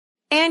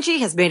Angie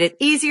has made it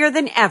easier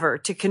than ever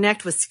to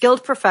connect with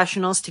skilled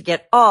professionals to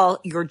get all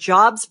your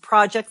jobs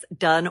projects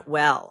done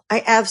well.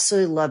 I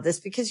absolutely love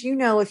this because,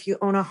 if you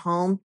own a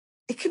home,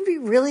 it can be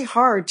really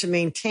hard to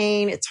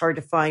maintain. It's hard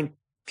to find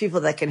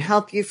people that can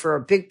help you for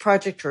a big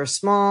project or a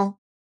small.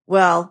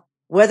 Well,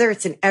 whether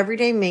it's in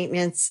everyday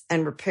maintenance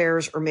and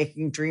repairs or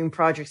making dream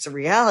projects a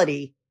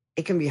reality,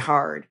 it can be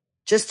hard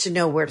just to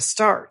know where to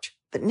start.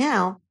 But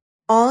now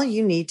all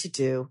you need to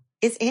do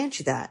is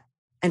Angie that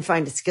and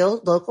find a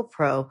skilled local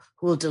pro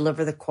who will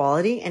deliver the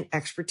quality and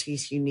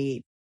expertise you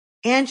need.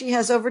 Angie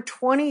has over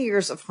 20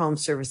 years of home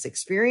service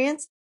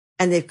experience,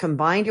 and they've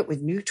combined it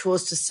with new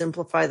tools to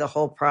simplify the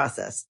whole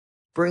process.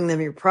 Bring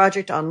them your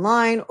project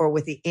online or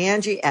with the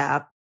Angie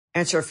app,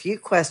 answer a few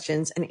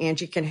questions, and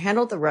Angie can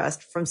handle the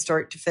rest from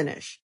start to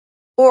finish.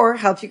 Or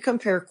help you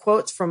compare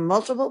quotes from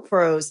multiple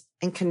pros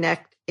and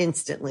connect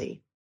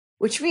instantly,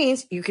 which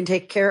means you can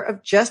take care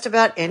of just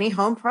about any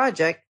home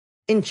project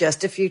in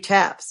just a few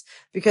taps.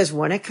 Because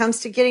when it comes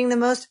to getting the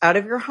most out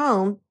of your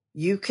home,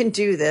 you can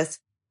do this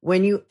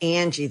when you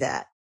Angie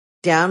that.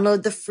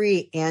 Download the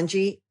free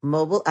Angie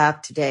mobile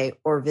app today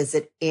or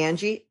visit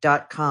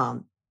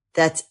Angie.com.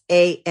 That's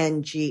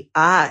ANGI.com.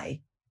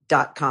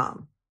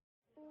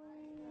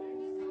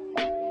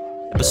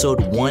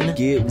 Episode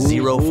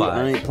 105.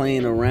 I ain't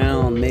playing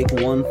around. Make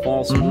one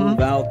false move,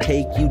 I'll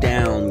take you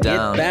down.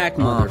 Get back,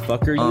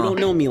 motherfucker. You don't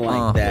know me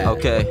like that.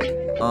 Okay.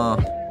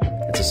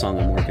 That's a song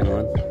I'm working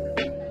on.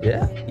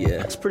 Yeah? Yeah.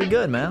 That's pretty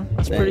good, man.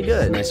 That's Thanks. pretty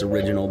good. Nice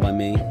original by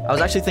me. I was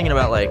actually thinking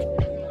about,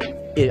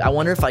 I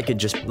wonder if I could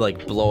just,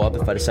 blow up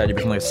if I decided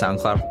to become, a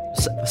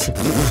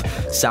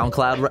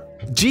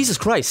Jesus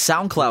Christ,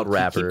 SoundCloud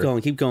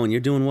rapper. Keep going.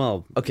 You're doing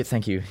well. Okay,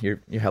 thank you.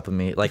 You're helping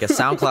me. Like a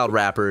SoundCloud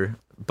rapper,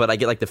 but I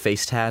get, the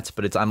face tats,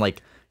 but I'm,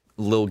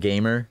 Lil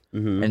Gamer,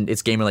 and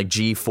it's gamer,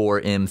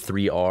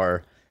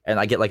 G4M3R. And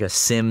I get a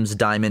Sims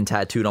diamond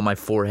tattooed on my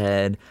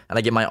forehead, and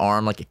I get my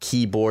arm like a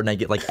keyboard, and I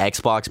get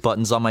Xbox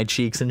buttons on my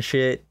cheeks and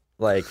shit.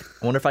 I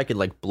wonder if I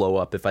could blow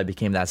up if I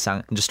became that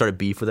sound and just started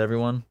beef with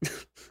everyone.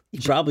 You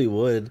probably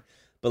would,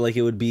 but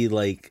it would be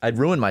I'd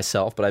ruin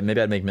myself, but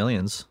maybe I'd make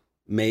millions.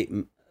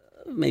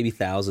 Maybe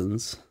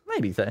thousands.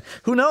 Maybe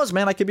who knows,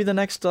 man? I could be the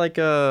next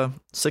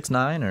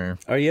 6ix9ine or.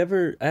 Are you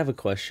ever? I have a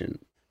question.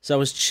 So I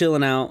was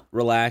chilling out,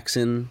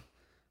 relaxing.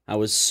 I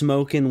was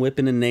smoking,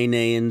 whipping, and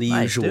nay-naying, the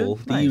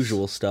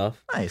usual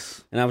stuff.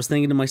 Nice. And I was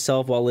thinking to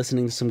myself while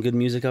listening to some good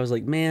music, I was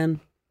like,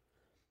 man,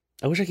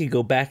 I wish I could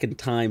go back in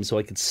time so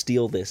I could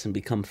steal this and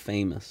become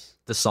famous.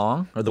 The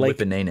song or the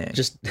whipping nay-nay?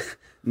 Just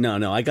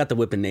no, I got the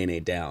whipping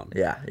nay-nay down.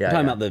 Yeah. I'm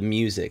talking about the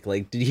music.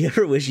 Did you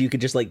ever wish you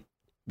could just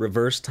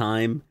reverse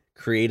time,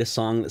 create a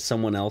song that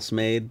someone else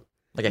made?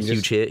 Like a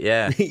huge hit,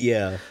 yeah.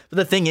 Yeah. But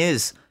the thing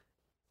is,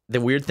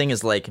 the weird thing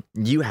is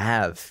you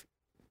have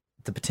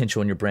the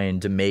potential in your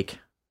brain to make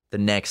the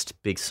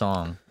next big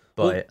song,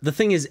 but well, the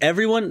thing is,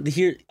 everyone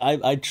here,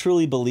 I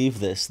truly believe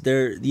this.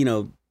 The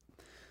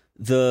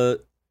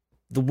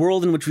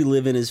world in which we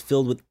live in is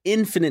filled with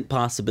infinite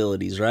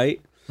possibilities,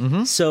 right?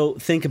 Mm-hmm. So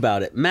think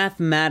about it.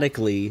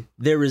 Mathematically,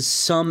 there is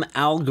some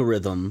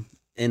algorithm,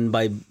 and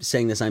by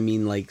saying this, I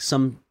mean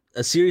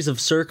a series of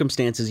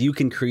circumstances you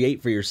can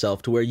create for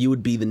yourself to where you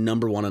would be the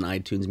number one on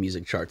iTunes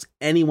music charts.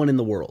 Anyone in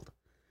the world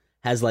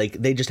has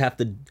they just have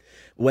to.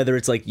 Whether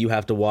it's you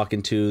have to walk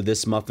into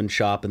this muffin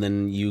shop and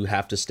then you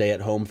have to stay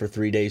at home for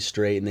 3 days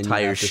straight and then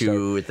tie your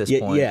shoe at this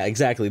point. Yeah,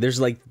 exactly. There's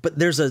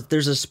there's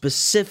a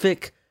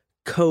specific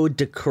code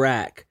to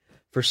crack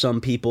for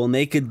some people, and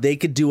they could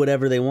do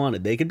whatever they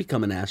wanted. They could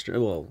become an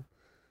astronaut. Well,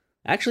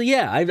 actually,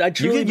 yeah, I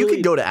truly you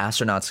could go to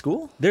astronaut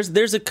school.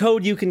 There's a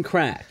code you can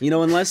crack.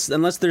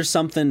 Unless there's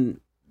something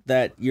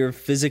that you're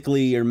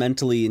physically or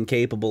mentally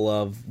incapable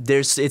of.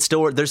 There's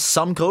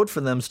some code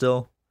for them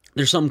still.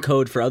 There's some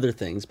code for other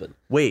things, but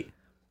wait.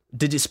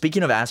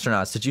 Speaking of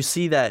astronauts, did you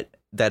see that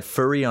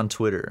furry on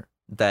Twitter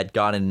that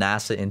got a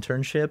NASA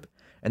internship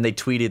and they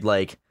tweeted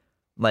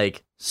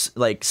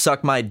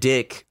suck my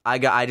dick. I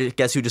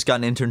guess who just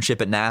got an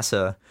internship at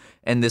NASA,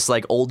 and this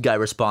old guy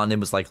responded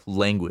was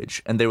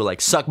language, and they were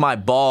suck my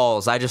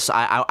balls. I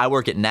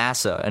work at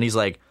NASA, and he's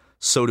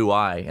so do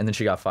I, and then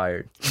she got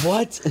fired.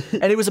 What?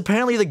 And it was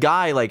apparently the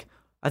guy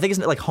I think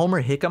it's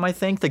Homer Hickam. I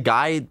think the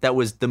guy that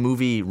was the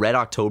movie Red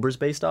October's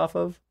based off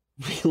of.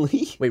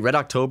 Really? Wait, Red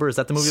October? Is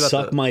that the movie about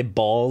Suck my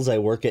balls, I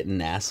work at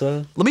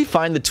NASA? Let me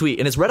find the tweet.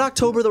 And is Red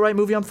October the right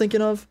movie I'm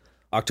thinking of?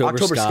 October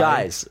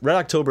Skies. Red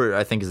October,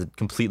 I think, is a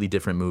completely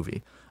different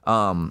movie.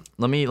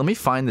 Let me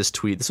find this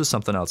tweet. This was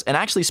something else. And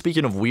actually,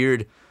 speaking of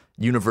weird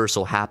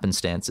universal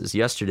happenstances,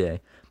 yesterday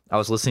I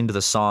was listening to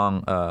the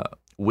song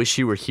 "Wish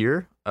You Were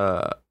Here"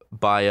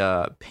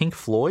 by Pink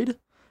Floyd,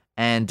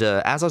 and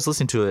as I was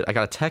listening to it, I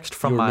got a text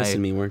from you were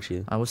missing me, weren't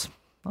you? I was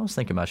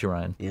thinking about you,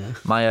 Ryan. Yeah.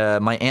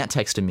 My aunt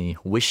texted me,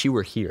 "Wish you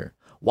were here,"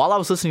 while I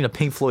was listening to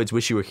Pink Floyd's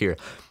 "Wish You Were Here."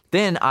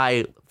 Then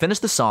I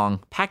finished the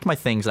song, packed my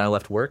things, and I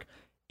left work.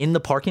 In the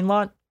parking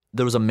lot,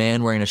 there was a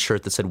man wearing a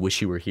shirt that said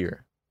 "Wish You Were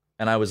Here,"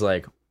 and I was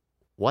like,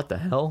 "What the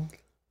hell?"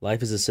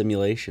 Life is a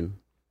simulation.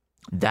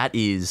 That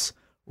is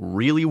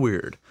really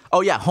weird.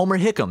 Oh yeah, Homer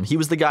Hickam. He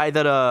was the guy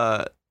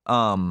that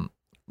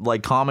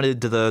like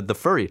commented to the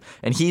furry,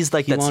 and he's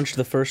like he launched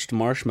the first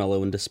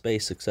marshmallow into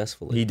space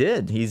successfully. He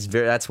did.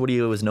 That's what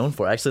he was known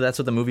for. Actually, that's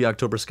what the movie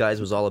October Skies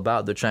was all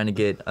about. They're trying to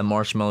get a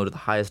marshmallow to the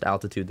highest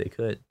altitude they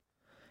could.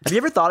 Have you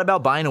ever thought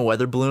about buying a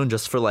weather balloon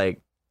just for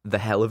like the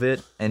hell of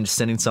it and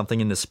sending something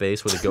into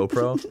space with a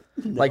GoPro?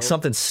 No. Like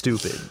something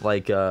stupid,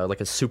 like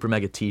a super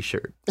mega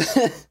T-shirt.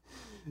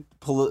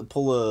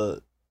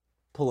 pull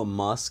a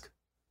Musk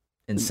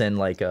and send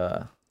like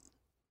a.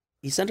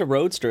 He sent a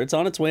Roadster. It's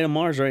on its way to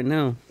Mars right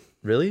now.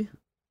 Really?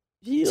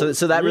 Yeah,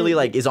 So that really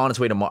like is on its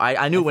way to Mars.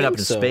 I knew it went up in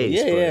space.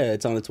 Yeah, but yeah,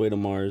 it's on its way to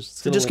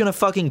Mars. It's just gonna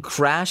fucking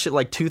crash at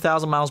like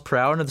 2,000 miles per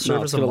hour into the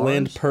surface of Mars. It's gonna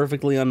land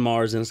perfectly on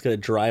Mars, and it's gonna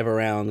drive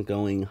around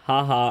going,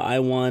 "Ha, I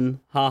won!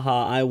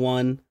 Ha, I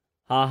won!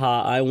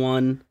 Ha, I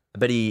won!" I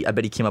bet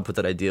he came up with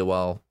that idea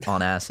while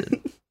on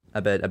acid. I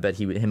bet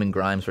him and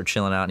Grimes were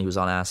chilling out, and he was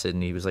on acid,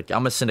 and he was like,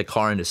 "I'm gonna send a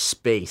car into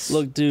space."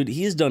 Look, dude,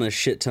 he's done a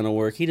shit ton of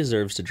work. He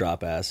deserves to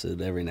drop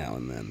acid every now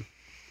and then.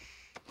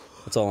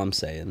 That's all I'm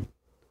saying.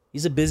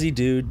 He's a busy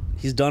dude.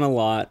 He's done a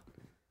lot.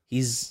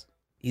 He's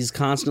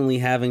constantly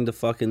having to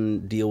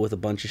fucking deal with a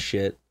bunch of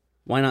shit.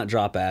 Why not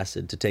drop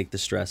acid to take the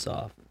stress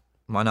off?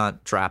 Why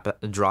not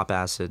drop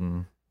acid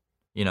and,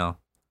 you know,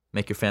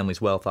 make your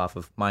family's wealth off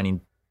of mining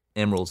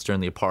emeralds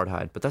during the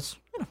apartheid? But that's,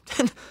 you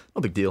know,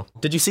 no big deal.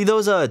 Did you see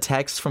those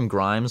texts from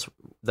Grimes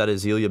that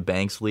Azalea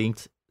Banks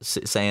leaked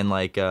saying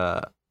like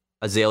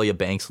Azalea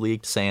Banks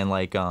leaked saying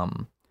like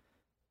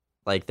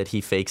that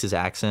he fakes his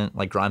accent?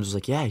 Like Grimes was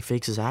like, yeah, he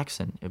fakes his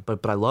accent,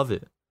 but I love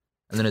it.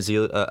 And then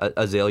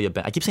Azalea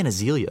Banks, I keep saying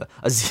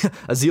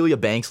Azalea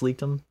Banks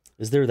leaked him.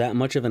 Is there that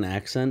much of an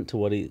accent to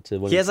what he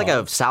has like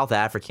a South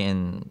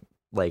African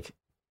like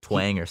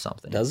twang or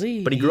something? Does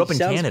he? But he grew up in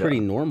Canada. Sounds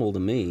pretty normal to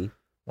me.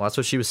 Well, that's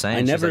what she was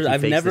saying.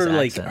 I've never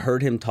like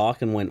heard him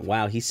talk and went,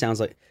 wow, he sounds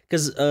like,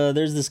 because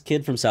there's this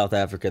kid from South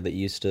Africa that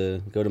used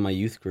to go to my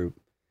youth group,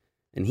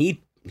 and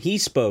he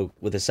spoke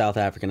with a South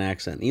African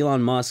accent.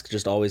 Elon Musk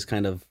just always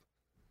kind of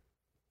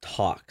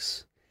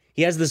talks.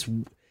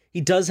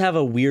 He does have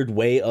a weird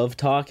way of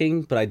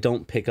talking, but I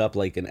don't pick up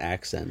like an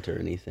accent or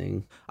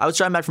anything. I was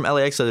driving back from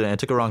LAX the other day and I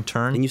took a wrong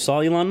turn. And you saw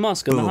Elon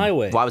Musk on the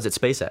highway. Well, I was at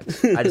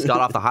SpaceX. I just got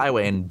off the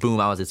highway and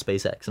boom, I was at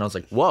SpaceX. And I was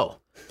like, whoa,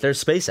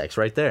 there's SpaceX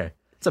right there.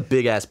 It's a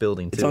big ass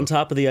building too. It's on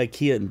top of the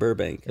IKEA in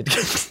Burbank.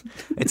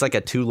 It's like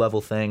a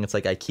 2-level thing. It's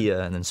like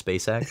IKEA and then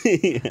SpaceX.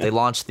 Yeah. They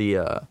launched the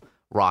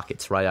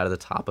rockets right out of the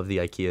top of the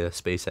IKEA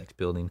SpaceX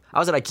building. I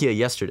was at IKEA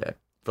yesterday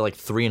for like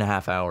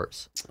 3.5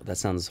 hours. That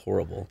sounds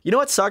horrible. You know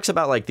what sucks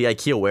about like the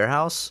IKEA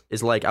warehouse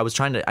is like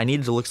I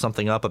needed to look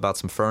something up about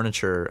some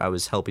furniture I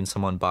was helping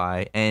someone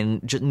buy, and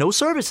just no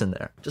service in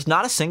there. Just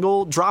not a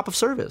single drop of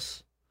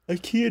service.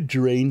 IKEA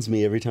drains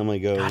me every time I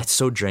go. God, it's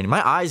so draining.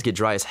 My eyes get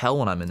dry as hell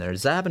when I'm in there.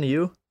 Does that happen to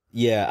you?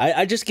 Yeah,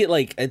 I just get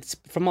like, it's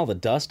from all the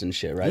dust and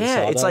shit, right?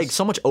 Yeah, it's like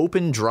so much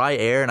open, dry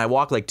air, and I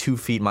walk like 2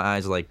 feet, my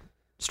eyes like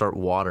start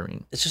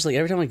watering. It's just like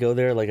every time I go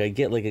there, like I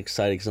get like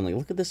excited because I'm like,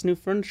 look at this new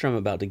furniture I'm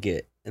about to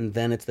get. And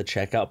then it's the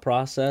checkout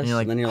process,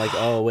 and then you're like,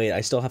 oh wait,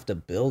 I still have to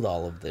build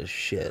all of this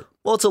shit.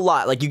 Well, it's a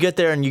lot. Like you get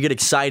there and you get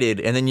excited,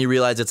 and then you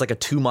realize it's like a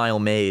 2-mile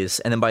maze,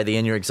 and then by the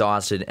end you're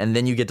exhausted, and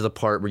then you get to the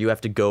part where you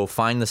have to go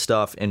find the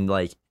stuff and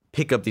like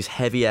pick up these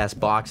heavy ass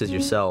boxes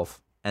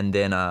yourself, and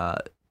then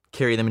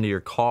carry them into your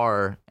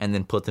car and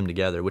then put them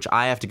together. Which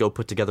I have to go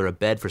put together a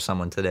bed for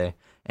someone today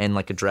and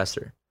like a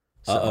dresser.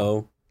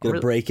 So, gonna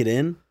break it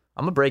in?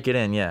 I'm gonna break it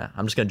in. Yeah,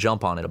 I'm just gonna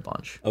jump on it a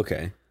bunch.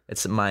 Okay.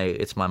 It's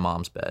my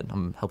mom's bed.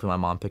 I'm helping my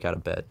mom pick out a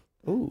bed.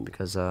 Ooh.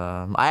 Because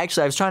I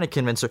was trying to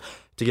convince her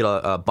to get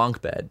a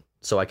bunk bed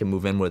so I can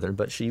move in with her,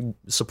 but she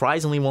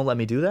surprisingly won't let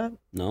me do that.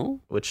 No?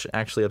 Which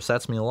actually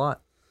upsets me a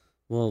lot.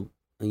 Well,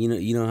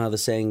 you know how the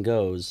saying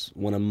goes,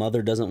 when a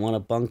mother doesn't want a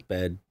bunk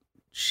bed,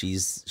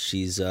 she's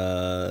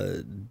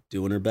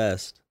doing her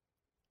best.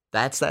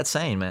 That's that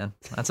saying, man.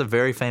 That's a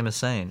very famous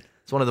saying.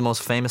 It's one of the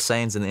most famous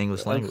sayings in the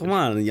English language. Come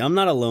on, I'm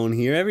not alone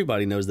here.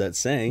 Everybody knows that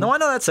saying. No, I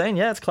know that saying.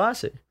 Yeah, it's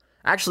classic.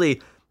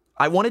 Actually,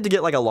 I wanted to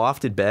get like a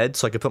lofted bed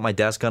so I could put my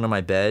desk under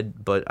my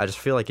bed, but I just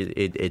feel like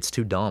it's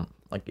too dumb.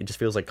 Like it just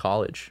feels like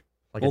college.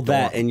 Like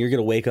and you're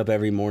gonna wake up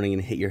every morning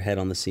and hit your head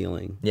on the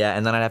ceiling. Yeah,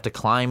 and then I'd have to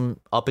climb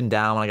up and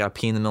down when I got to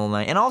pee in the middle of the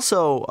night. And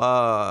also,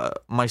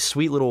 my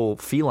sweet little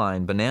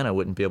feline Banana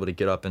wouldn't be able to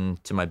get up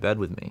into my bed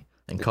with me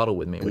and cuddle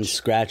with me, and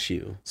scratch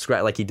you,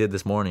 like he did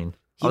this morning.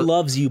 He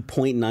loves you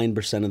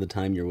 0.9% of the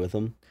time you're with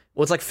him.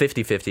 Well, it's like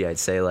 50-50, I'd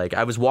say. Like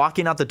I was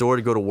walking out the door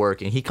to go to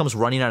work, and he comes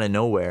running out of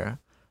nowhere.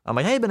 I'm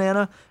like, hey,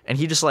 Banana. And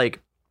he just like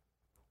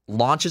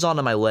launches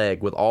onto my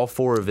leg with all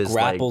 4 of his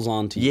grapples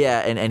onto you. Yeah,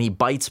 and he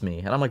bites me.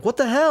 And I'm like, what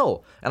the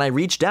hell? And I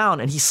reach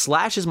down and he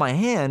slashes my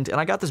hand, and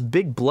I got this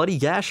big bloody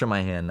gash on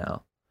my hand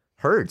now.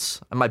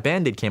 Hurts. And my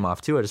Band-Aid came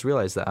off too. I just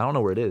realized that. I don't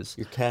know where it is.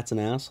 Your cat's an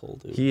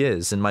asshole, dude. He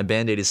is, and my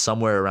Band-Aid is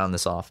somewhere around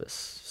this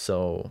office.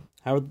 So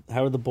how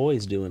are the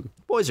boys doing?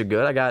 Boys are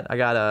good. I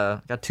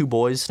got 2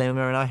 boys staying with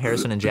me right now,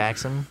 Harrison and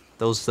Jackson.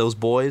 Those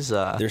boys.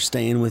 They're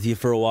staying with you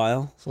for a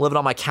while? Living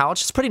on my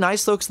couch. It's pretty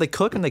nice, though, because they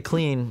cook and they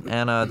clean,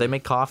 and they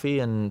make coffee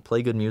and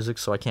play good music,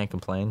 so I can't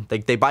complain.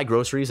 They buy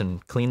groceries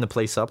and clean the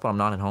place up when I'm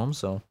not at home,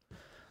 so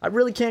I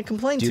really can't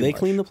complain too much. Do they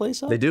clean the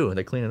place up? They do.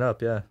 They clean it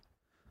up, yeah.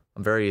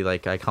 I'm very,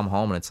 like, I come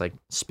home and it's like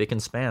spick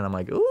and span. I'm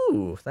like,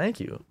 ooh, thank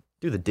you.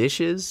 Do the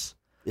dishes.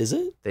 Is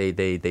it?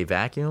 They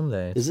vacuum.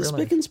 Is it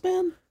spick and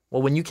span?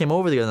 Well, when you came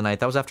over the other night,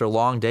 that was after a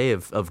long day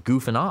of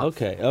goofing off.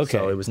 Okay.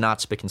 So it was not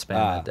spick and span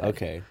that day.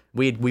 Okay.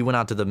 We went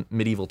out to the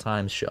Medieval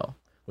Times show,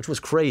 which was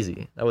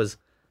crazy. That was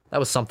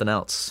something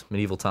else,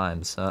 Medieval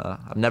Times.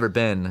 I've never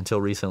been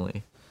until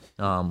recently.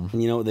 And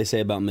you know what they say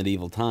about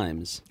medieval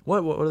times?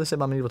 What do they say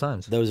about medieval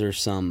times? Those are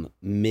some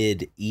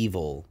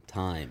medieval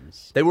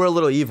times. They were a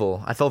little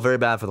evil. I felt very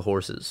bad for the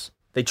horses.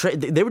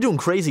 They were doing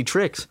crazy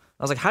tricks.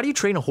 I was like, how do you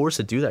train a horse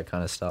to do that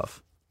kind of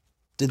stuff?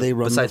 Did they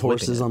run the Besides whipping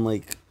horses it. on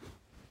like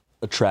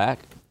a track?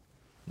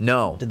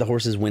 No. Did the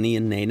horses whinny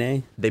and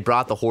neigh-neigh? They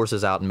brought the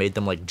horses out and made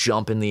them like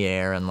jump in the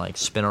air and like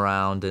spin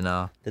around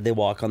and Did they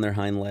walk on their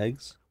hind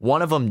legs?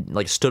 one of them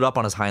like stood up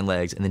on his hind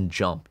legs and then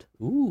jumped.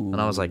 Ooh.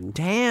 And I was like,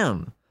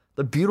 damn,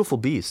 they're beautiful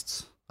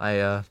beasts.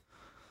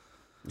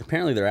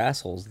 Apparently they're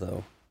assholes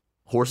though.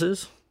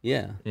 Horses?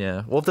 Yeah.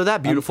 Yeah. Well, if they're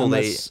that beautiful,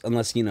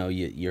 unless you know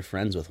you're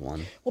friends with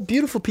one. Well,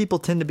 beautiful people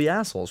tend to be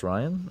assholes,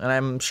 Ryan. And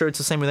I'm sure it's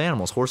the same with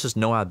animals. Horses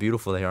know how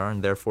beautiful they are,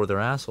 and therefore they're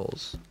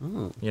assholes.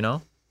 Oh. You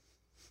know?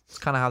 It's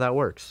kind of how that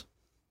works.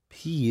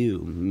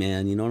 P.U.,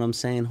 man. You know what I'm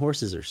saying?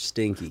 Horses are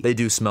stinky. They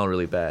do smell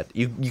really bad.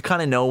 You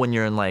kind of know when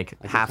you're in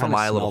like half a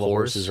mile of a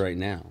horse. Horses right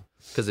now.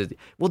 Because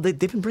they've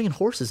been bringing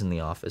horses in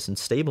the office and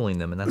stabling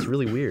them, and that's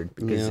really weird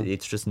because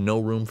it's just no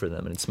room for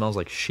them, and it smells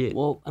like shit.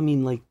 Well, I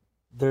mean, like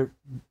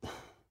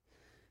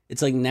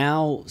it's like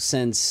now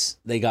since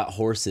they got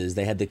horses,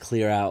 they had to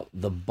clear out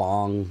the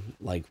bong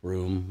like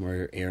room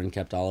where Aaron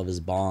kept all of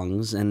his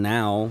bongs, and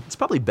now It's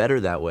probably better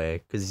that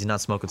way because he's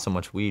not smoking so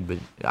much weed. But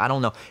I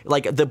don't know.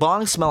 Like the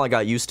bong smell I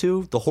got used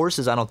to. The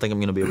horses I don't think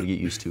I'm gonna be able to get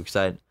used to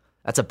because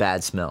that's a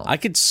bad smell.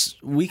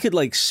 we could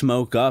like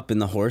smoke up in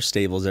the horse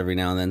stables every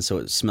now and then, so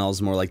it smells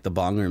more like the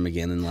bong room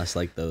again and less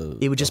like the.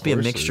 It would just be a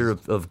mixture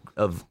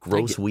of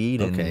gross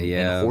weed and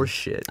yeah. horse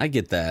shit. I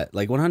get that,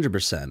 like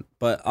 100%.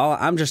 But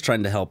I'm just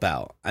trying to help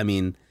out. I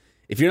mean,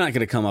 if you're not going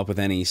to come up with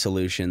any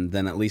solution,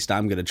 then at least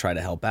I'm going to try to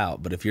help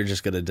out. But if you're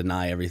just going to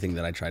deny everything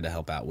that I tried to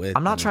help out with,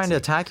 I'm not trying to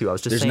attack you. I was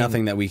just there's saying,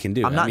 nothing that we can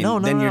do. I'm not. I mean, no.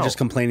 Then you're just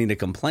complaining to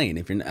complain.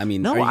 If you're, I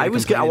mean, no. are you I gonna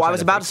was complain and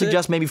try about to fix it?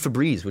 suggest maybe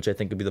Febreze, which I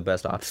think would be the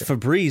best option.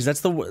 Febreze.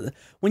 That's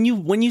when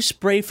you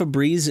spray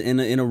Febreze in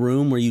a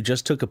room where you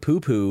just took a poo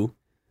poo.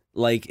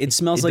 Like it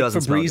smells like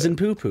doesn't smell Febreze good. and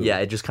poo poo. Yeah,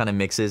 it just kind of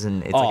mixes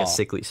and it's like a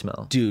sickly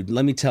smell. Dude,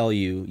 let me tell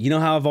you. You know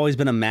how I've always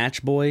been a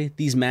match boy?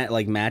 These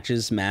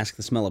matches mask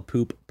the smell of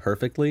poop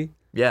perfectly.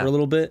 Yeah. For a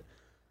little bit.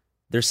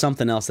 There's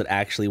something else that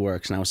actually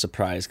works, and I was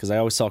surprised because I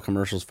always saw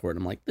commercials for it. And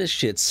I'm like, this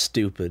shit's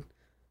stupid,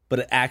 but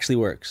it actually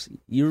works.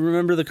 You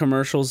remember the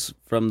commercials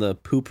from the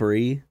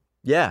poopery?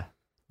 Yeah.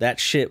 That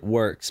shit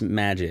works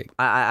magic.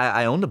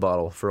 I owned a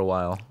bottle for a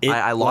while.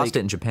 I lost it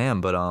in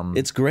Japan, but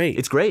it's great.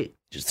 It's great.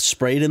 Just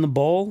spray it in the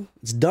bowl.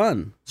 It's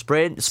done.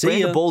 Spray in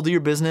the bowl, do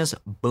your business.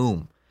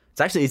 Boom. It's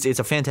actually it's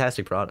a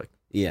fantastic product.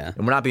 Yeah.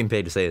 And we're not being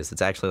paid to say this.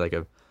 It's actually like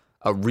a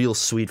real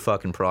sweet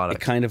fucking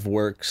product. It kind of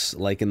works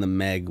like in the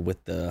Meg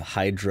with the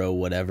hydro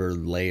whatever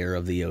layer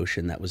of the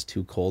ocean that was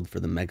too cold for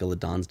the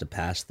megalodons to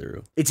pass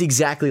through. It's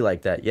exactly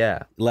like that, yeah.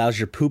 It allows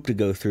your poop to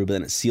go through, but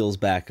then it seals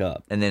back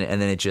up. And then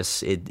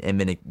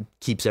it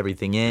keeps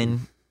everything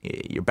in.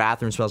 Your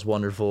bathroom smells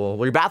wonderful.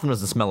 Well, your bathroom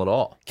doesn't smell at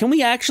all. Can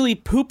we actually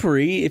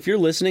poopery, if you're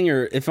listening,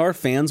 or if our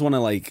fans want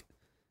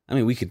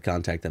to we could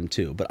contact them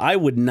too, but I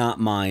would not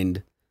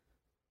mind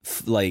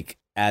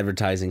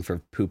advertising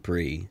for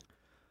poopery.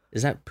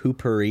 Is that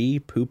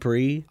poopery?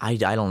 Poopery? I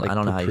don't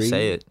know how you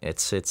say it.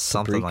 It's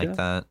something Paprika? like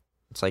that.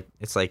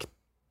 It's like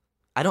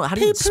I don't. How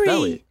do you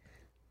spell it?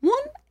 One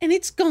and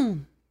it's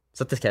gone. Is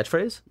that the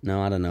catchphrase?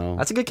 No, I don't know.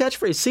 That's a good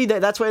catchphrase. See,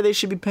 that's why they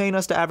should be paying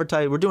us to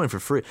advertise. We're doing it for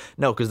free.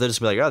 No, because they'll just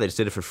be like, oh, they just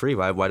did it for free.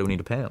 Why do we need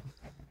to pay them?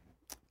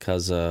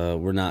 Because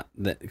we're not.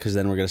 Because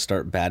then we're gonna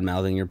start bad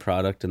mouthing your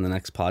product in the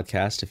next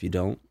podcast if you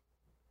don't.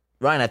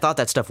 Ryan, I thought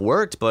that stuff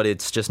worked, but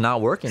it's just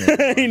not working anymore.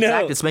 I know. In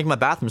fact, it's making my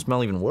bathroom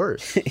smell even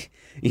worse.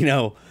 You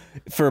know,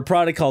 for a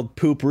product called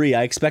Poopery,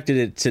 I expected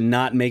it to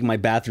not make my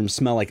bathroom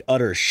smell like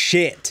utter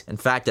shit. In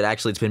fact,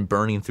 it's been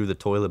burning through the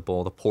toilet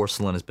bowl. The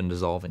porcelain has been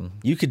dissolving.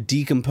 You could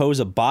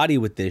decompose a body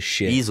with this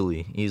shit.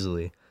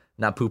 Easily.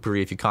 Not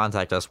Poopery. If you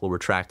contact us, we'll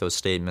retract those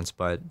statements,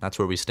 but that's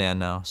where we stand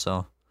now,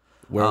 so...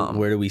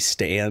 Where do we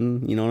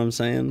stand? You know what I'm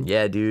saying?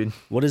 Yeah, dude.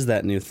 What is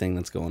that new thing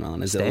that's going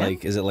on? Is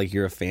it like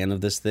you're a fan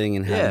of this thing,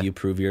 and how do you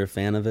prove you're a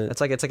fan of it?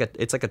 It's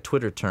like a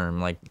Twitter term,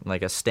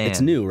 like a stan.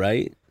 It's new,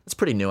 right? It's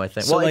pretty new, I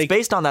think. So, well, it's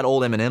based on that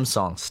old Eminem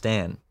song,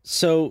 Stan.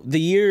 So the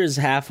year is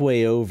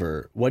halfway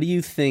over. What do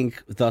you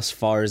think thus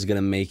far is going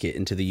to make it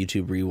into the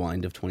YouTube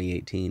Rewind of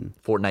 2018?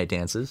 Fortnite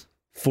dances.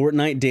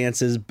 Fortnite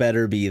dances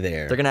better be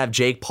there. They're gonna have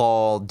Jake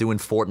Paul doing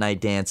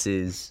Fortnite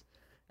dances,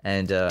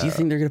 and do you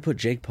think they're gonna put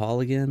Jake Paul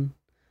again?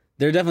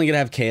 They're definitely gonna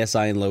have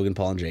KSI and Logan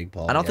Paul and Jake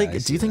Paul. I don't think.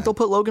 Do you think they'll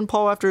put Logan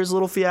Paul after his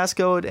little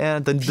fiasco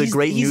and the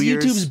Great New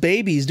Year's? He's YouTube's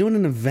baby. He's doing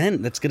an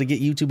event that's gonna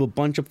get YouTube a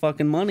bunch of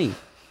fucking money.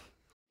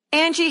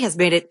 Angie has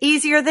made it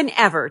easier than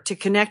ever to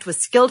connect with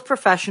skilled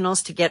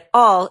professionals to get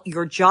all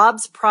your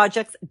jobs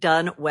projects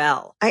done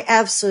well. I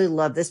absolutely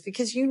love this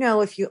because,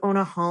 if you own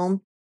a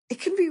home, it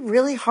can be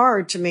really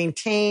hard to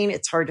maintain.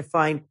 It's hard to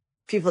find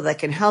people that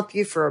can help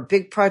you for a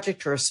big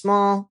project or a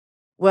small.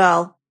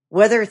 Well,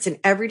 whether it's in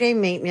everyday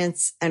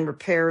maintenance and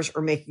repairs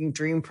or making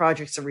dream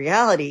projects a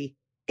reality,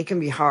 it can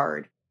be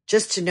hard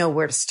just to know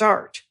where to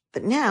start.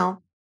 But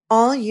now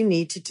all you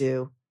need to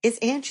do is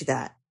Angie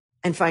that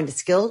and find a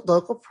skilled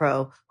local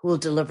pro who will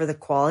deliver the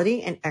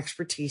quality and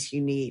expertise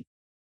you need.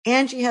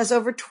 Angie has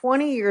over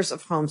 20 years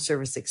of home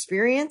service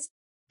experience,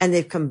 and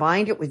they've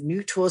combined it with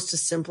new tools to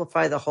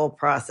simplify the whole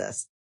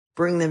process.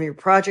 Bring them your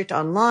project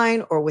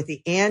online or with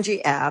the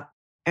Angie app,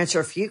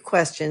 answer a few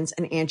questions,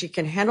 and Angie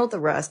can handle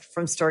the rest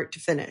from start to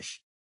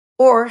finish.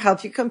 Or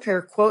help you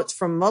compare quotes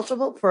from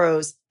multiple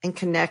pros and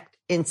connect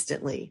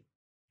instantly,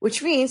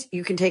 which means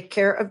you can take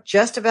care of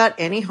just about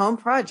any home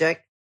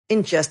project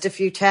in just a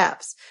few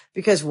taps.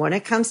 Because when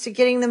it comes to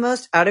getting the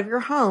most out of your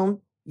home,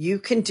 you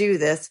can do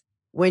this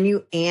when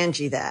you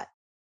Angie that.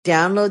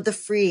 Download the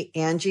free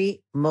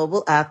Angie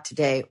mobile app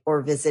today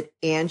or visit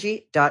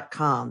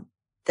Angie.com.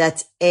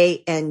 That's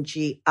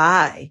ANGI.com.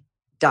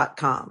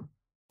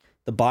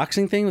 The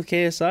boxing thing with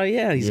KSI,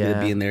 yeah, he's going to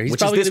be in there. He's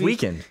Which is this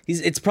weekend.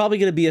 It's probably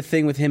going to be a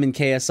thing with him and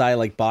KSI,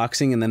 like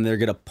boxing, and then they're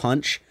going to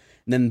punch.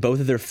 And then both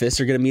of their fists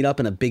are going to meet up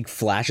and a big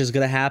flash is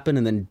going to happen.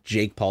 And then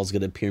Jake Paul's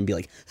going to appear and be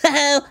like,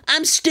 oh,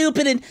 I'm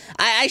stupid and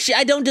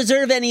I don't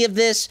deserve any of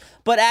this.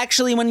 But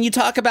actually, when you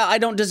talk about I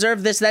don't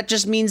deserve this, that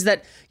just means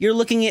that you're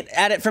looking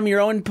at it from your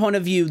own point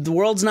of view. The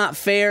world's not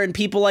fair and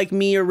people like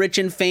me are rich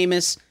and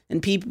famous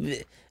and people...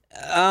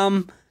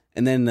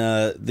 And then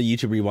the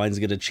YouTube Rewind's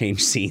going to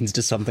change scenes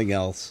to something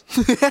else.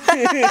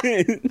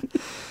 Imagine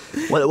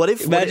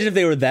if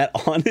they were that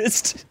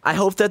honest. I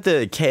hope that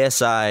the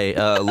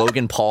KSI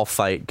Logan Paul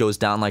fight goes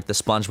down like the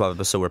SpongeBob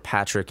episode where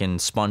Patrick and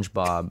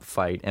SpongeBob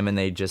fight, and then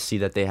they just see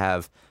that they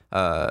have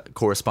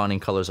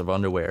corresponding colors of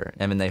underwear,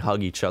 and then they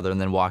hug each other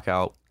and then walk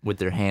out with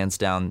their hands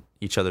down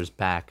each other's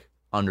back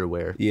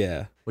underwear.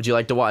 Yeah. Would you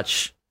like to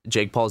watch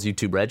Jake Paul's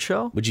YouTube Red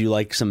Show? Would you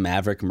like some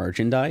Maverick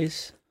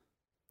merchandise?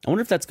 I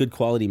wonder if that's good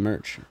quality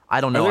merch. I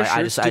don't know.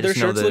 I just know their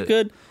shirts look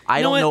good?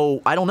 I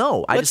don't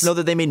know. I just know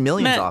that they made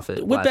millions off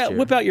it.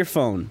 Whip out your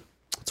phone.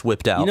 It's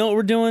whipped out. You know what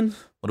we're doing?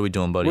 What are we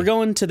doing, buddy? We're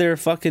going to their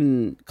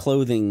fucking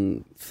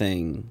clothing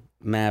thing,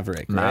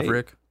 Maverick.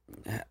 Maverick,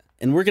 right?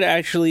 And we're gonna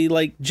actually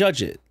like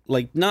judge it,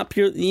 like not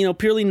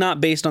purely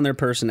not based on their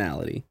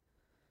personality.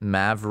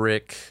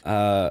 Maverick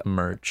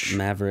merch.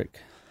 Maverick.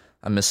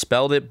 I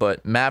misspelled it,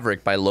 but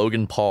Maverick by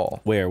Logan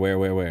Paul.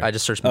 Where? I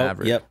just searched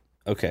Maverick. Yep.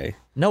 Okay.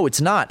 No,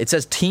 it's not. It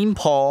says Team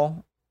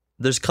Paul.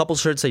 There's a couple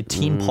shirts say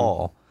Team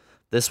Paul.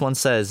 This one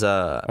says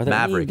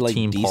Maverick any,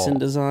 Team decent Paul.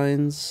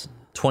 designs?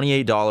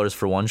 $28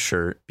 for one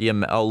shirt.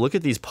 Look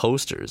at these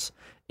posters.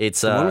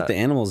 It's the one with the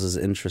animals is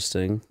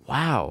interesting.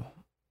 Wow.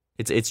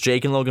 It's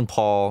Jake and Logan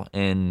Paul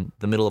in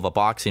the middle of a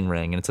boxing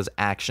ring, and it says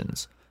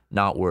actions,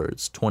 not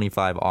words.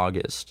 25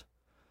 August.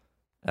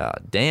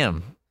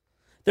 Damn.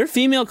 Their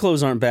female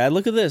clothes aren't bad.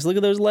 Look at this. Look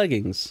at those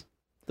leggings.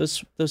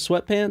 Those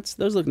sweatpants.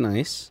 Those look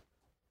nice.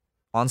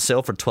 On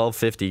sale for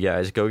 $12.50,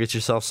 guys. Go get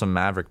yourself some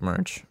Maverick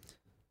merch.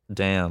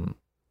 Damn.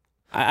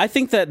 I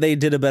think that they've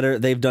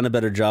done a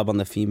better job on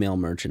the female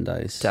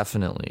merchandise.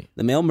 Definitely.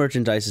 The male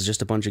merchandise is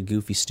just a bunch of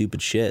goofy,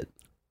 stupid shit.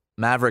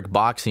 Maverick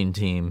boxing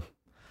team.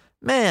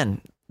 Man,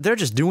 they're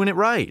just doing it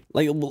right.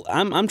 Like,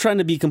 I'm trying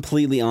to be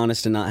completely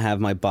honest and not have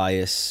my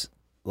bias,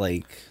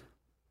 like...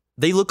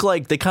 They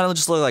kind of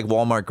just look like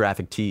Walmart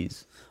graphic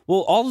tees.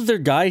 Well, all of their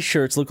guys'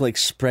 shirts look like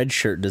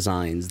spreadshirt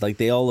designs. Like,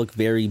 they all look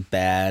very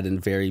bad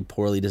and very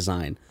poorly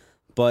designed.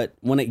 But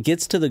when it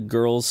gets to the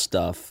girls'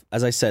 stuff,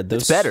 as I said,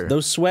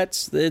 those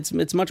sweats,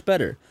 it's much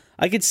better.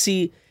 I could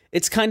see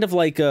it's kind of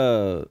like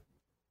a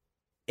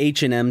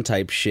H&M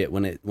type shit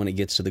when it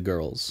gets to the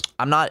girls.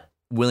 I'm not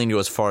willing to go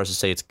as far as to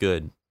say it's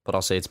good, but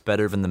I'll say it's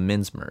better than the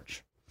men's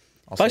merch.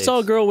 If I saw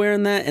a girl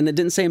wearing that and it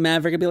didn't say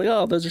Maverick, I'd be like,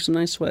 oh, those are some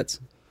nice sweats.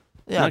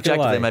 Yeah,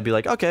 objectively, they might be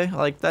like, okay,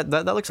 like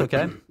that looks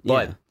okay.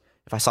 But yeah.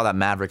 If I saw that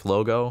Maverick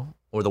logo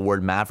or the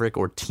word Maverick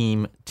or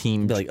team,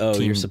 be like, oh,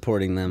 team you're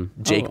supporting them,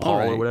 Jake Paul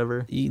right. or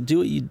whatever. You do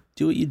what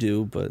you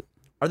do, but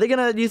are they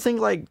gonna? Do you think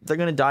like they're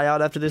gonna die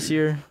out after this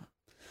year?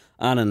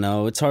 I don't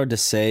know. It's hard to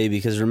say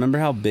because remember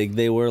how big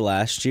they were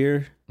last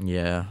year?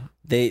 Yeah.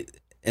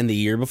 And the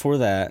year before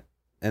that,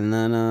 and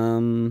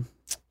then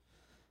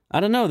I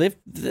don't know.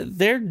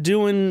 They're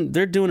doing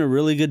a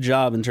really good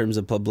job in terms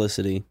of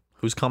publicity.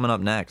 Who's coming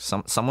up next?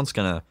 Someone's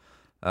gonna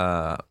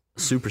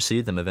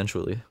supersede them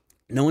eventually.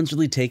 No one's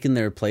really taken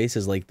their place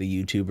as like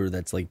the YouTuber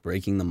that's like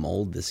breaking the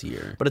mold this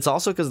year. But it's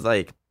also because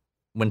like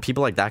when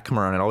people like that come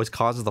around, it always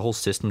causes the whole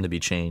system to be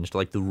changed,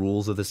 like the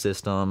rules of the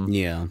system,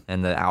 yeah,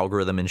 and the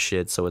algorithm and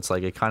shit. So it's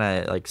like it kind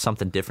of like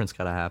something different's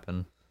got to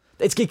happen.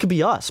 It could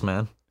be us,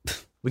 man.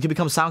 We could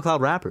become SoundCloud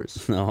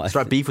rappers. No,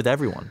 start beef with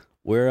everyone.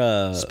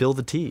 We're spill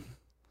the tea.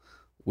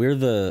 We're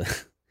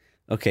the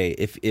okay.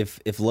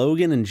 If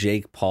Logan and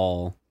Jake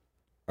Paul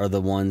are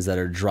the ones that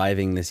are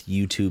driving this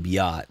YouTube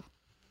yacht,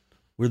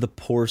 we're the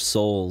poor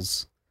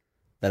souls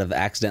that have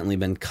accidentally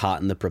been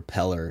caught in the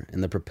propeller,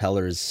 and the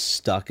propeller is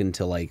stuck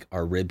into like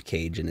our rib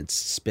cage and it's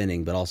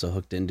spinning, but also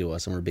hooked into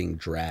us, and we're being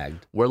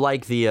dragged. We're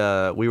like we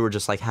were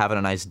just like having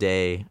a nice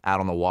day out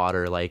on the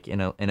water, like in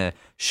a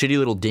shitty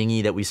little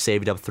dinghy that we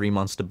saved up 3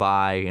 months to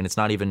buy, and it's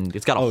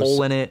got a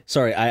hole in it.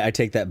 Sorry, I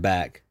take that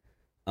back.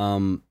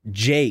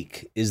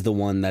 Jake is the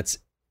one that's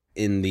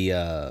in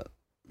the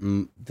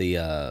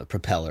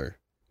propeller.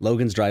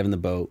 Logan's driving the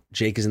boat.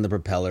 Jake is in the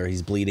propeller.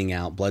 He's bleeding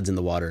out. Blood's in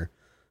the water.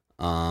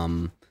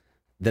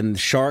 Then the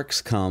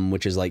sharks come,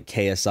 which is like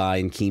KSI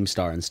and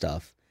Keemstar and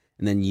stuff.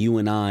 And then you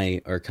and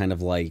I are kind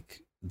of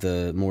like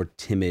the more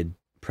timid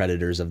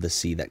predators of the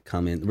sea that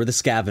come in. We're the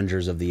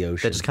scavengers of the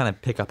ocean. That just kind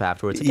of pick up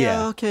afterwards.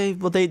 Yeah. Okay.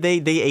 Well, they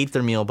ate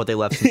their meal, but they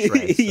left some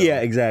shreds. So.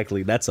 Yeah,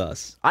 exactly. That's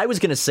us. I was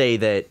gonna say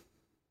that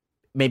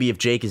maybe if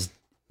Jake is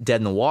dead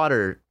in the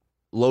water,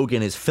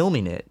 Logan is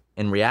filming it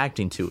and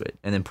reacting to it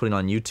and then putting it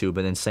on YouTube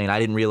and then saying, I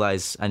didn't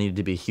realize I needed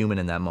to be human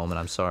in that moment.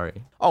 I'm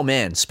sorry. Oh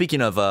man,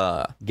 speaking of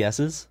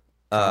guesses,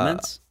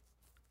 comments,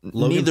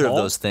 neither of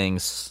those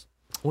things.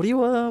 What do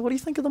you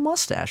think of the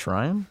mustache,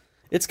 Ryan?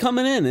 It's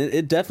coming in.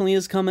 It definitely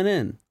is coming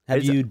in.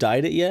 Have you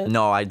dyed it yet?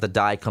 No, the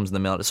dye comes in the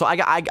mail. So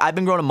I've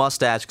been growing a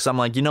mustache because I'm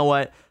like, you know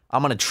what?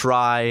 I'm gonna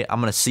try. I'm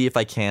gonna see if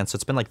I can. So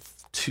it's been like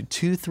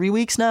 3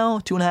 weeks now,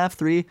 2.5,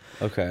 3.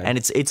 Okay. And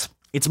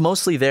it's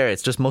mostly there.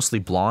 It's just mostly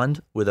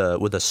blonde with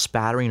a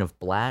spattering of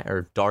black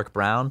or dark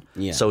brown.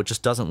 Yeah. So it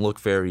just doesn't look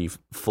very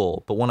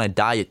full. But when I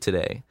dye it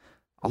today,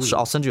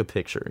 I'll send you a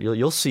picture.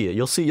 You'll see it.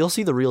 You'll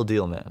see the real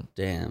deal, man.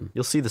 Damn.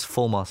 You'll see this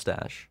full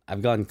mustache.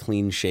 I've gotten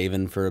clean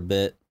shaven for a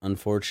bit,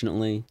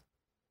 unfortunately.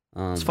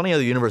 It's funny how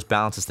the universe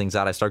balances things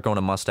out. I start growing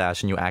a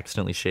mustache and you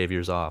accidentally shave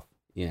yours off.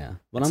 Yeah,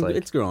 but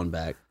it's growing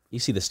back. You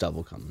see the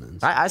stubble coming in.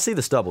 I see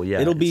the stubble. Yeah.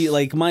 It'll be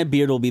like my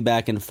beard will be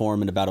back in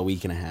form in about a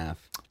week and a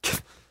half.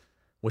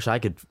 Wish I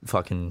could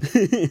fucking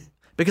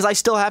because I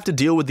still have to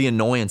deal with the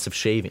annoyance of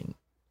shaving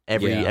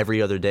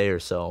every other day or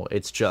so.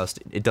 It's just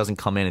it doesn't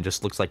come in. It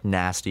just looks like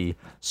nasty,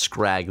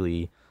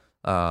 scraggly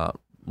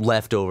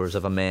leftovers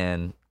of a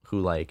man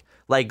who like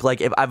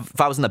if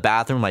I was in the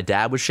bathroom, my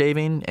dad was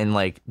shaving and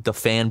like the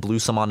fan blew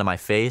some onto my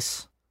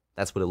face.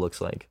 That's what it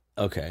looks like.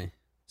 Okay.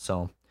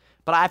 So,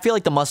 but I feel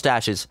like the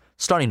mustache is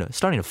starting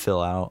to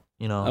fill out.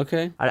 You know.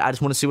 Okay. I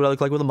just want to see what I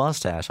look like with a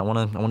mustache. I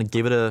want to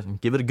give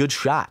it a good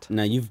shot.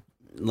 Now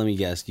let me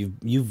guess.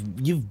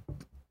 You've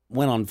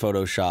went on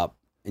Photoshop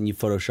and you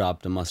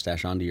photoshopped a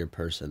mustache onto your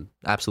person.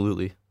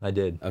 Absolutely, I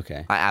did.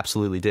 Okay. I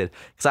absolutely did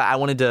because I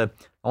wanted to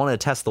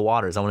test the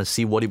waters. I want to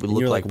see what it would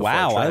look like.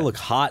 Wow, I look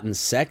hot and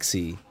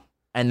sexy.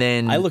 And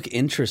then I look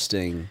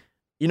interesting.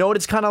 You know what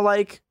it's kind of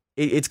like?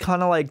 It's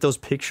kind of like those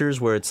pictures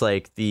where it's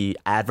like the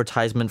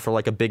advertisement for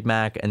like a Big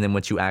Mac and then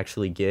what you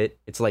actually get.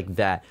 It's like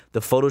that.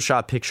 The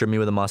Photoshop picture of me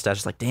with a mustache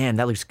is like, damn,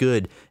 that looks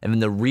good. And then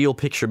the real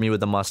picture of me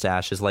with a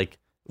mustache is like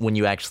when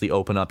you actually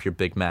open up your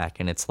Big Mac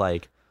and it's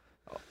like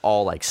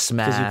all like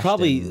smashed. Because you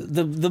probably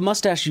the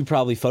mustache you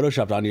probably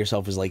photoshopped onto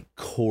yourself was like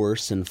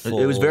coarse and full.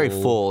 It was very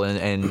full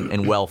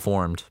and well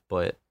formed,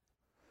 but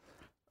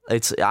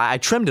I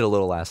trimmed it a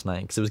little last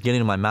night because it was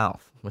getting in my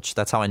mouth, which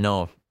that's how I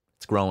know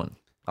it's growing.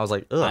 I was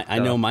like, ugh. I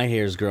know my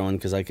hair's growing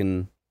because I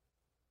can.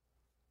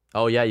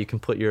 Oh yeah, you can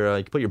put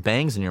your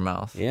bangs in your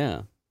mouth.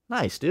 Yeah.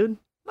 Nice, dude.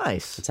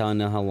 Nice. That's how I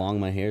know how long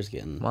my hair's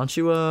getting. Why don't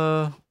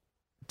you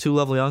two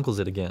lovely uncles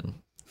it again?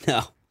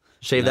 No.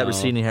 Shave that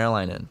receding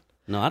hairline in.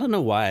 No, I don't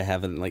know why I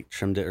haven't like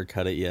trimmed it or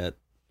cut it yet.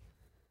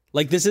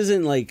 Like this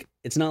isn't like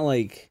it's not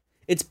like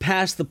it's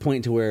past the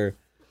point to where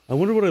I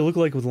wonder what I look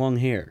like with long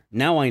hair.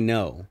 Now I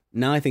know.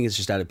 Now I think it's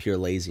just out of pure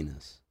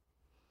laziness.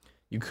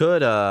 You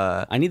could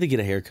I need to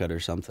get a haircut or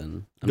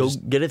something.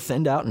 Get it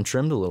thinned out and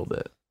trimmed a little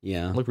bit.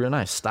 Yeah. Look real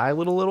nice.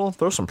 Style it a little.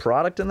 Throw some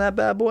product in that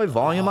bad boy.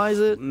 Volumize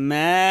it.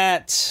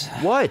 Matt.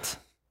 What?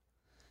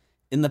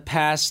 In the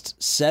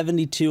past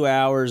 72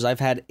 hours, I've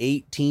had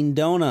 18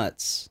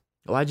 donuts.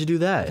 Why'd you do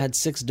that? I've had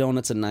 6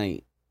 donuts a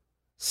night.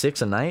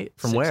 6 a night?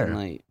 From 6 where? a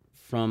night.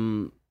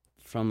 From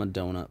a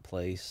donut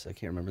place. I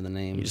can't remember the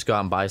name. You just go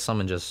out and buy some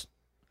and just...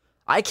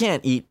 I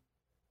can't eat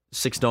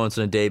 6 donuts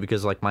in a day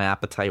because like my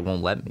appetite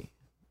won't let me.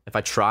 If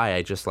I try,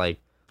 I just like...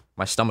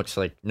 My stomach's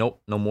like,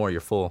 nope, no more, you're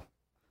full.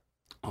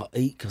 I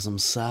eat because I'm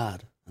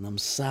sad. And I'm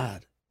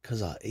sad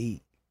because I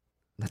eat.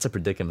 That's a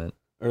predicament.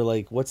 Or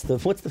like, what's the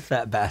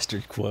fat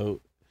bastard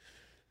quote?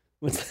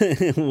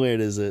 Where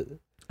is it?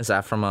 Is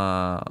that from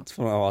It's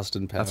from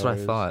Austin Powers. That's what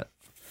I thought.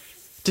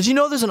 Did you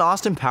know there's an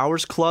Austin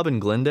Powers club in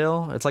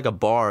Glendale? It's like a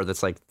bar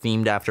that's like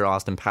themed after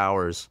Austin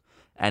Powers,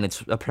 and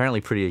it's apparently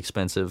pretty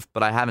expensive.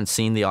 But I haven't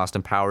seen the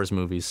Austin Powers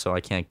movies, so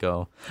I can't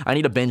go. I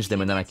need to binge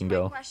them and then I can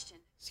go.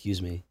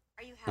 Excuse me.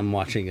 I'm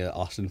watching an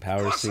Austin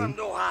Powers scene. I'm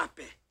no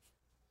happy.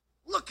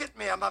 Look at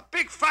me, I'm a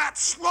big fat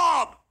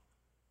slob.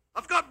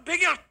 I've got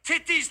bigger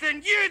titties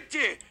than you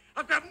do.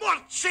 I've got more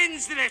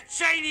chins than a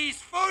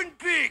Chinese phone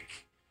book.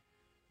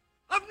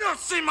 I've not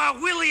seen my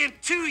willy in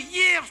 2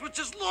 years, which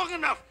is long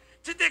enough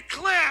to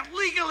declare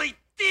legally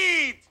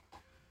dead.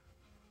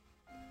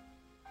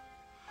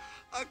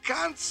 I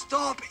can't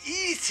stop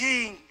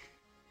eating.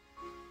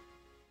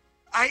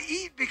 I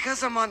eat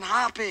because I'm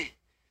unhappy.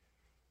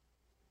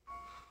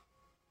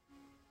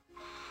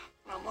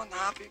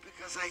 unhappy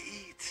because I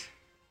eat.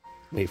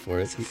 Wait for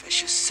it. It's a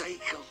vicious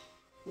cycle.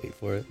 Wait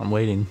for it. I'm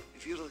waiting.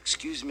 If you'll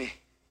excuse me,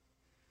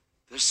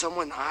 there's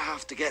someone I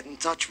have to get in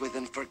touch with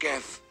and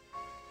forgive.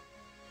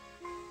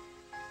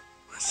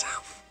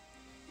 Myself.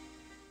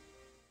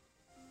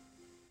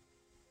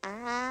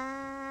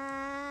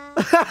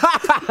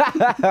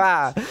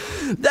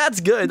 That's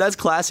good. That's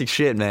classic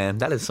shit, man.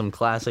 That is some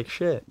classic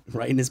shit.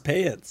 Right in his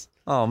pants.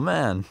 Oh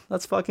man,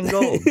 that's fucking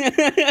gold.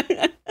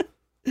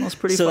 That's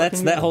pretty. So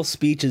fucking that good. whole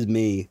speech is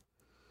me.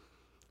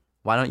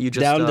 Why don't you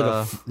just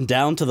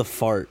Down to the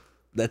fart.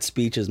 That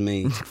speech is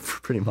me.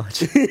 pretty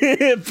much?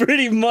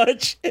 Pretty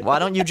much. Why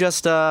don't you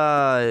just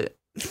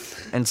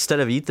instead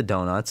of eat the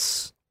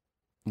donuts,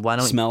 why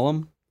don't Smell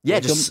them? Yeah,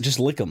 just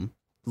lick them.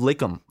 lick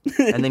them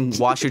and then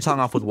wash your tongue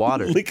off with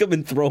water? Lick them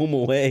and throw them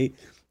away.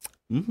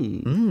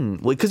 Well,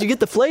 because you get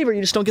the flavor,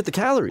 you just don't get the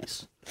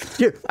calories.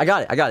 Here, I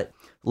got it.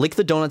 Lick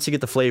the donuts, you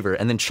get the flavor,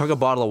 and then chug a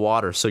bottle of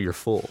water so you're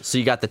full. So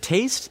you got the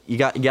taste, you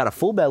got a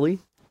full belly.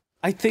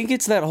 I think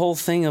it's that whole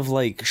thing of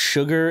like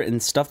sugar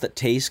and stuff that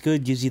tastes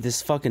good gives you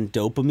this fucking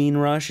dopamine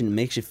rush and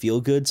makes you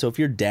feel good. So if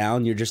you're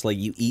down, you're just like,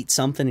 you eat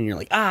something and you're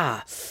like,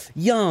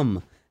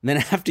 yum. And then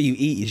after you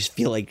eat, you just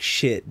feel like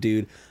shit,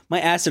 dude. My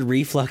acid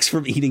reflux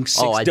from eating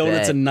 6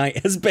 donuts a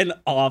night has been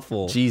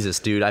awful. Jesus,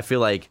 dude. I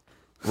feel like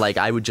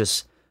I would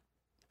just...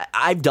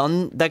 I've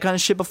done that kind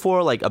of shit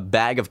before, like a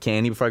bag of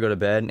candy before I go to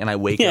bed, and I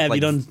wake up.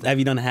 Have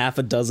you done half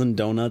a dozen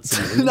donuts?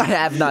 I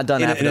have not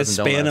done half a in a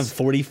dozen span donuts. of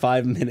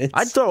 45 minutes.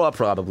 I'd throw up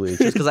probably,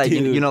 just because I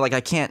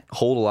can't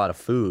hold a lot of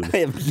food. I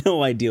have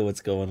no idea what's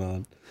going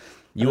on.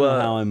 I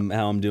don't know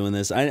how I'm doing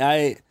this.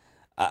 I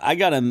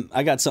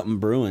got something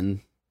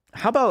brewing.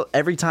 How about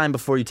every time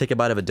before you take a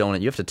bite of a donut,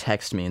 you have to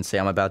text me and say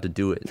I'm about to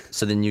do it,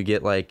 so then you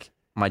get like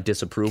my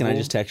disapproval. Can I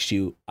just text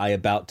you? I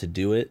about to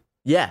do it.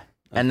 Yeah.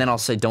 And then I'll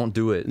say, "Don't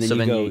do it." And then so you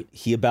then go,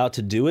 he about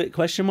to do it?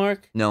 Question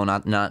mark. No.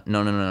 No.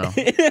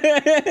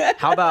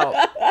 How about?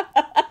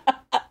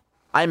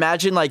 I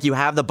imagine like you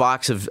have the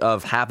box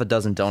of half a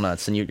dozen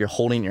donuts, and you're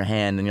holding it in your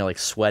hand, and you're like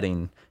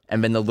sweating,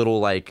 and then the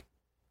little like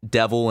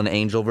devil and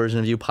angel version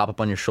of you pop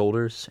up on your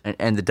shoulders,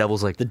 and the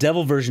devil's like, the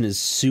devil version is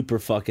super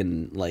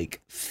fucking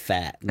like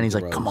fat, and he's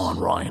like, gross. "Come on,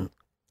 Ryan,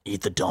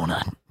 eat the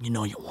donut. You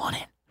know you want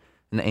it."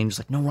 And the angel's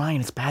like, "No,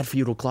 Ryan, it's bad for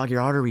you. It'll clog your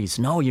arteries.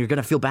 No, you're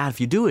gonna feel bad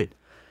if you do it."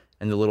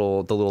 And the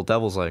little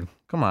devil's like,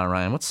 "Come on,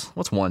 Ryan, what's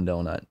one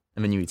donut?"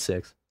 And then you eat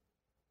 6.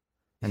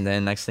 And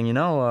then next thing you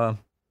know,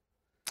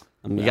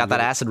 you got that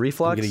acid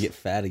reflux. I'm gonna get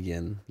fat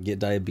again, get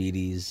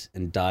diabetes,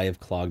 and die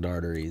of clogged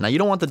arteries. Now you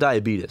don't want the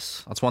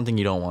diabetes. That's one thing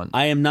you don't want.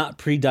 I am not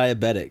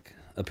pre-diabetic,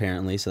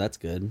 apparently, so that's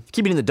good.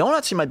 Keep eating the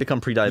donuts, you might become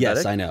pre-diabetic.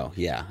 Yes, I know.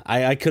 Yeah,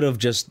 I could have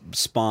just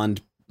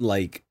spawned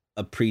like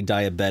a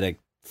pre-diabetic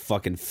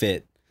fucking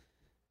fit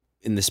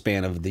in the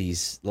span of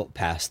these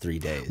past 3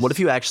 days. What if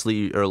you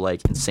actually are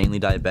like insanely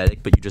diabetic,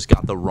 but you just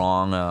got the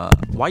wrong?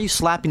 Why are you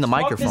slapping the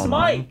microphone?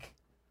 Mic.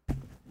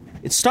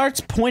 It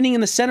starts pointing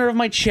in the center of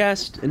my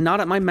chest and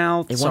not at my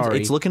mouth.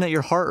 It's looking at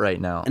your heart right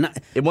now. And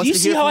it wants do you to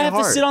see hear how from I your have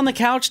to heart. sit on the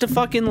couch to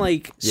fucking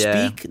like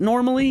speak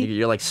normally?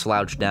 You're like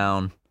slouched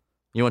down.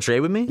 You want to trade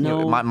with me?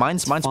 No,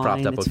 mine's fine,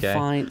 propped up. it's Okay.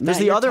 fine. There's Matt,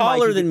 the you're other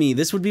taller mic. than me.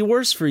 This would be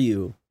worse for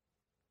you.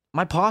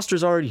 My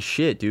posture's already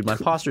shit, dude. My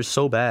posture's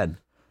so bad.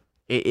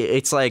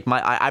 It's like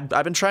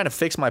I've been trying to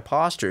fix my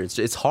posture.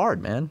 It's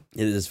hard, man.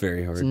 It is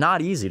very hard. It's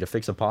not easy to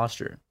fix a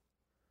posture.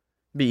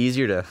 It'd be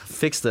easier to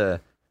fix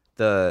the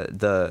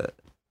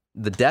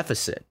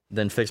deficit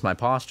than fix my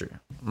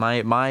posture.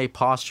 My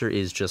posture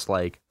is just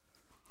like,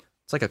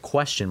 it's like a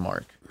question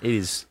mark. It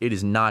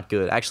is not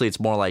good. Actually, it's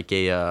more like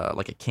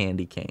a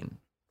candy cane.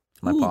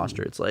 My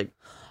posture. It's like,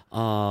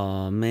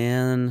 oh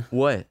man,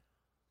 what?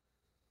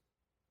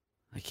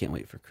 I can't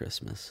wait for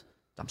Christmas.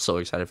 I'm so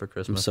excited for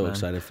Christmas. I'm so man.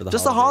 excited for the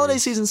just holidays. the holiday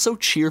season's so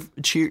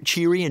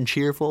cheery and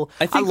cheerful.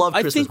 I love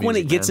Christmas I think when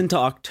music, it gets man. into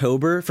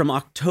October, from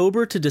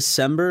October to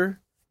December,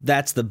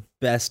 that's the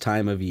best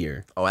time of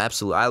year. Oh,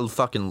 absolutely. I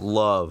fucking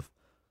love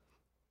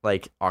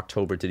like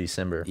October to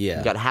December. Yeah.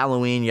 You got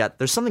Halloween,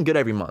 there's something good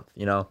every month,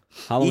 you know?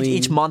 Halloween,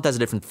 Each month has a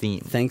different theme.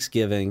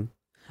 Thanksgiving.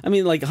 I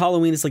mean, like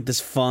Halloween is like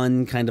this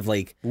fun kind of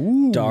like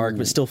dark,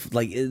 but still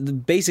like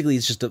basically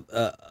it's just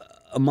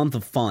a month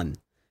of fun.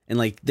 And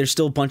like there's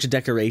still a bunch of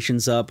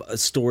decorations up,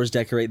 stores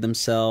decorate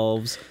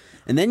themselves.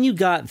 And then you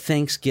got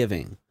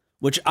Thanksgiving,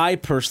 which I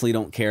personally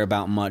don't care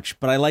about much,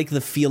 but I like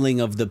the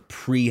feeling of the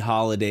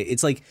pre-holiday.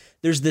 It's like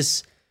there's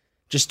this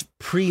just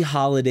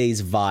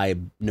pre-holidays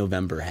vibe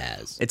November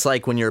has. It's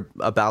like when you're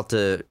about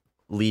to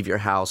leave your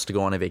house to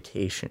go on a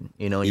vacation,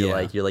 you know, you're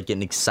like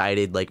getting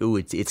excited, like, ooh,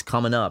 it's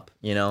coming up,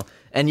 you know?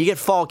 And you get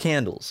fall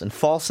candles and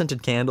fall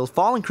scented candles,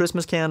 fall and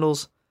Christmas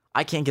candles.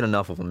 I can't get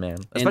enough of them, man.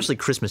 Especially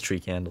Christmas tree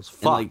candles.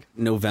 Fuck. And like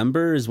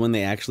November is when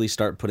they actually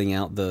start putting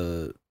out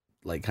the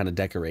like kind of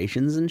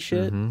decorations and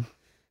shit. Mm-hmm.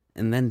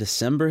 And then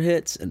December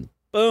hits and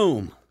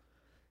boom,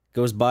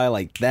 goes by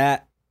like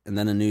that. And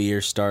then a new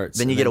year starts.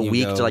 Then you get a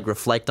week to like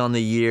reflect on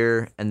the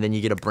year, and then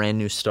you get a brand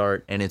new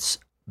start, and it's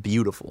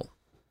beautiful.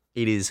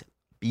 It is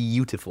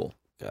beautiful.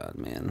 God,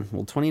 man.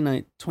 Well,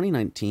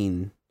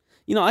 2019,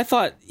 I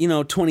thought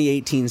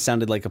 2018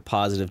 sounded like a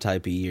positive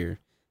type of year.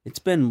 It's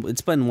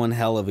been one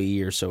hell of a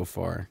year so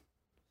far.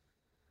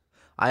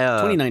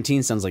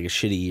 2019 sounds like a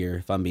shitty year,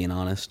 if I'm being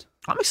honest.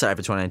 I'm excited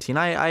for 2019.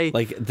 I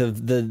like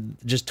the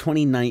just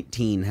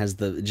 2019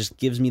 just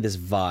gives me this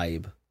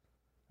vibe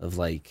of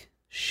like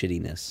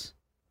shittiness.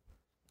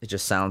 It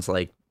just sounds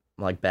like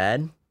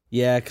bad.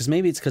 Yeah, because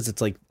maybe it's because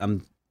it's like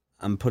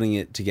I'm putting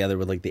it together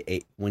with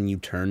like when you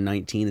turn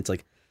 19, it's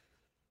like,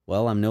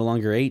 well, I'm no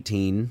longer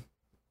 18.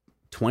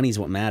 20 is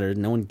what mattered.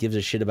 No one gives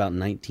a shit about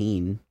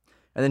 19.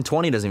 And then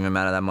 20 doesn't even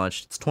matter that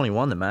much. It's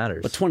 21 that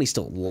matters. But 20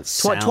 still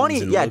sounds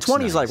 20, and yeah, looks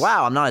 20 is nice. like,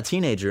 wow, I'm not a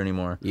teenager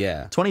anymore.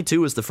 Yeah. 22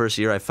 was the first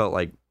year I felt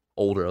like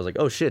older. I was like,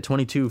 oh shit,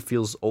 22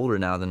 feels older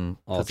now than.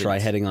 I'll try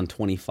heading on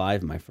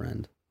 25, my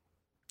friend.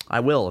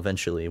 I will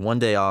eventually. One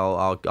day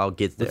I'll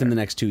get there. Within the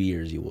next 2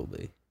 years, you will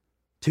be.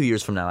 2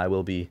 years from now, I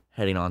will be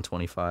heading on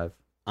 25.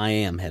 I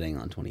am heading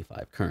on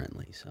 25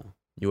 currently, so.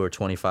 You are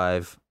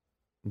 25,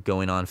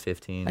 going on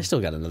 15. I still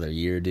got another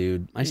year,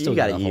 dude. I still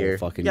got got a year.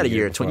 Whole fucking You got a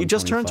year. year. You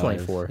just turned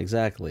 25. 24.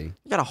 Exactly.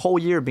 You got a whole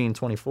year being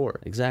 24.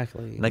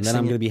 Exactly. Next and then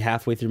I'm thing going to be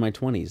halfway through my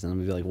 20s, and I'm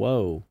going to be like,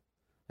 whoa,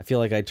 I feel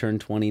like I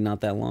turned 20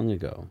 not that long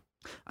ago.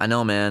 I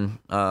know, man.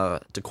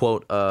 To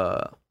quote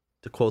the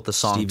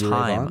song Stevie Ray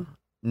Time. Vaughan?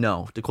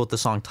 No, to quote the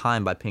song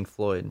Time by Pink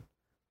Floyd.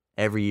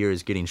 Every year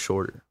is getting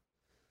shorter.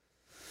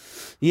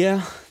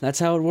 Yeah, that's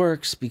how it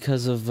works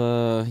because of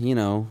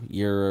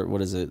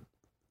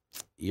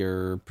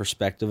your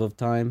perspective of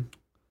time.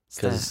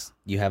 Because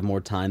you have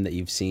more time that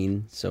you've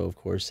seen, so of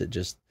course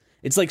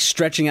it's like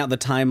stretching out the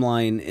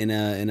timeline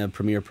in a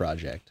Premiere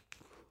project.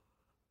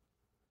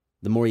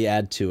 The more you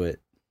add to it,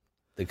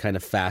 the kind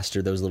of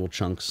faster those little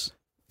chunks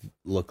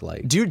look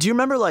like. Do you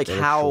remember like They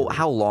look how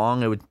shorter.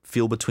 long it would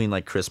feel between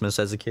like Christmas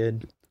as a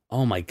kid?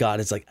 Oh my god,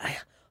 it's like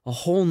a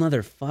whole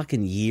nother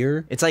fucking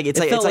year. It's like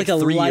felt like a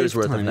 3 years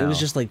worth of lifetime. now. It was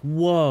just like,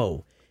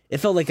 whoa. It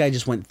felt like I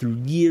just went through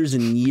years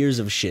and years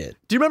of shit.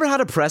 Do you remember how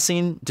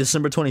depressing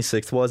December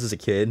 26th was as a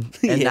kid?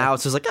 And Yeah. now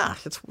it's just like,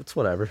 it's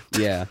whatever.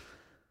 Yeah.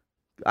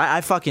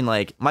 I fucking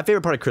like, my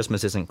favorite part of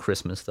Christmas isn't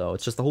Christmas though.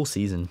 It's just the whole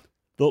season.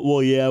 But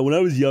well, yeah, when I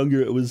was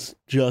younger, it was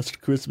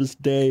just Christmas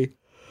Day.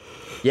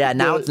 Yeah,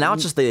 now it's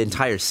just the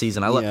entire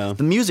season. I love Yeah.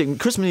 the music.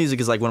 Christmas music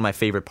is like one of my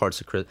favorite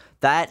parts of Christmas.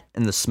 That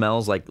and the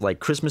smells, like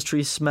Christmas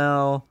tree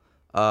smell,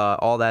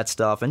 all that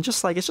stuff, and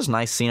just like it's just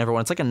nice seeing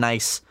everyone. It's like a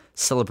nice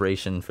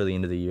celebration for the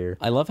end of the year.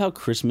 I love how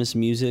Christmas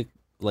music,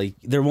 like,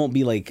 there won't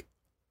be like,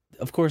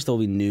 of course there'll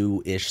be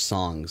new-ish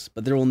songs,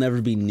 but there will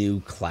never be new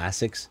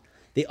classics.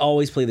 They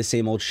always play the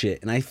same old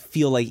shit, and I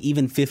feel like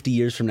even 50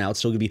 years from now, it's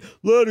still gonna be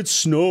 "Let it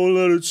snow,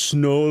 let it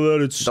snow,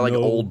 let it The snow." like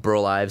old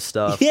Burl Ives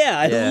stuff. Yeah,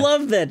 I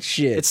love that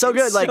shit. It's so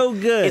good. Like so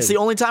good. It's the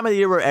only time of the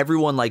year where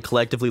everyone like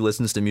collectively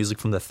listens to music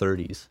from the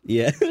 30s.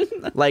 Yeah.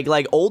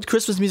 Like old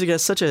Christmas music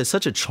has such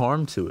a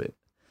charm to it.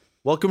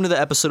 Welcome to the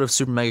episode of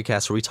Super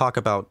Megacast where we talk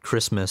about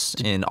Christmas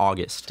in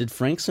August. Did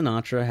Frank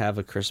Sinatra have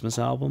a Christmas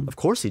album? Of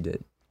course he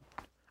did.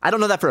 I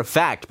don't know that for a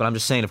fact, but I'm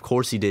just saying of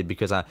course he did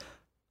because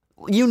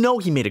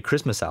he made a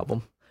Christmas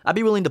album. I'd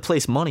be willing to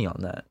place money on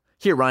that.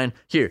 Here, Ryan,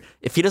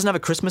 if he doesn't have a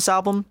Christmas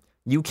album,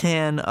 you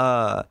can,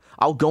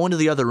 I'll go into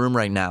the other room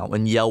right now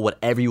and yell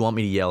whatever you want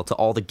me to yell to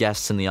all the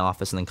guests in the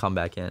office and then come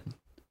back in.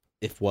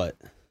 If what?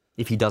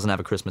 If he doesn't have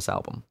a Christmas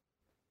album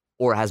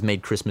or has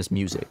made Christmas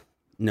music.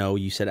 No,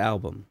 you said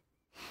album.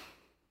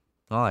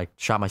 Oh, I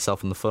shot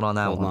myself in the foot on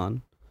that Hold one.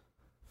 on.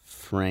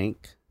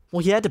 Frank.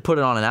 Well, he had to put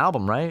it on an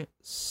album, right?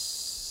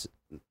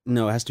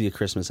 No, it has to be a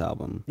Christmas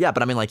album. Yeah,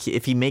 but I mean, like,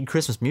 if he made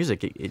Christmas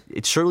music,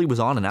 it surely was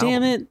on an album.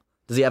 Damn it.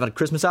 Does he have a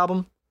Christmas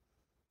album?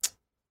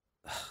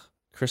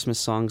 Christmas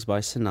songs by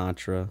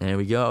Sinatra. There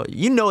we go.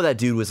 You know that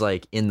dude was,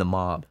 like, in the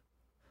mob.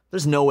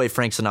 There's no way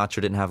Frank Sinatra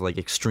didn't have, like,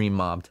 extreme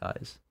mob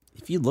ties.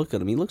 If you look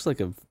at him, he looks like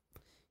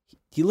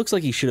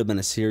he should have been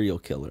a serial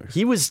killer.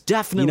 He was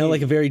definitely...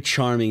 like a very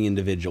charming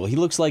individual. He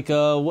looks like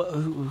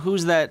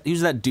who's that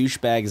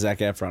douchebag Zac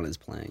Efron is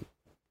playing?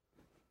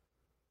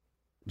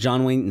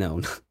 John Wayne?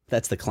 No,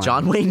 that's the clown.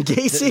 John Wayne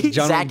Gacy?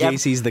 John Zac Wayne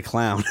Gacy's the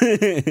clown.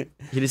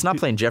 He's not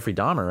playing Jeffrey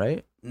Dahmer,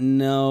 right?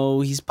 No,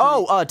 he's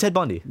Ted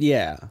Bundy.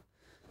 yeah.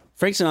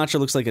 Frank Sinatra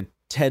looks like a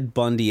Ted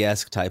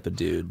Bundy-esque type of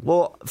dude.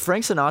 Well,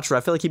 Frank Sinatra,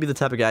 I feel like he'd be the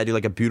type of guy to do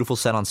like a beautiful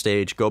set on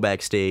stage, go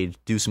backstage,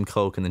 do some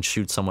coke, and then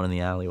shoot someone in the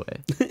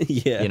alleyway.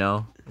 Yeah. You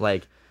know?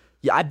 Like,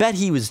 yeah, I bet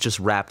he was just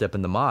wrapped up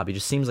in the mob. He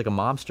just seems like a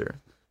mobster.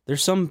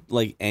 There's some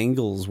like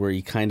angles where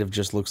he kind of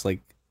just looks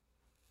like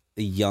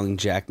a young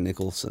Jack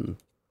Nicholson.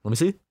 Let me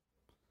see.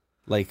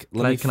 Like,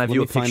 Can I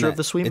view a picture of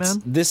the sweet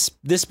man?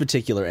 This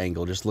particular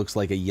angle just looks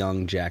like a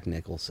young Jack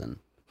Nicholson.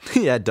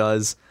 Yeah, it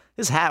does.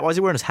 His hat, why is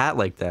he wearing his hat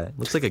like that?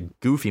 Looks like a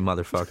goofy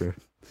motherfucker.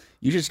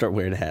 You should start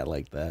wearing a hat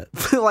like that.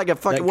 Like a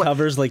fucking... That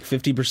covers like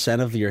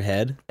 50% of your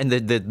head. And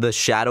the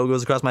shadow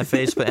goes across my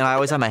face, and I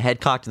always have my head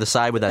cocked to the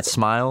side with that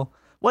smile.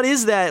 What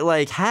is that,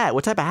 like, hat?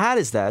 What type of hat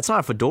is that? It's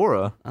not a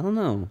fedora. I don't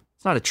know.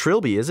 It's not a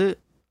trilby, is it?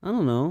 I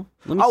don't know.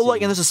 Let me Oh, see.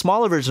 look, and there's a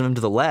smaller version of him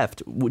to the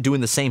left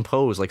doing the same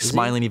pose, like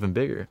smiling even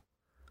bigger.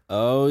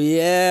 Oh,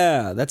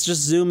 yeah. That's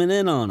just zooming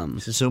in on him.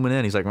 He's just zooming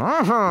in. He's like,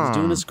 He's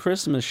doing his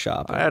Christmas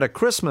shopping. I had a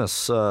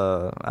Christmas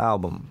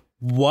album.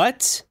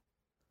 What?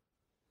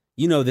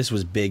 You know this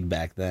was big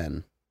back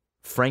then.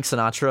 Frank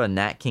Sinatra and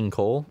Nat King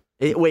Cole.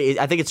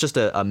 I think it's just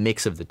a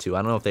mix of the two.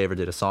 I don't know if they ever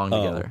did a song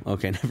together.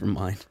 Okay, never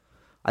mind.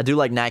 I do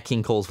like Nat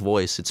King Cole's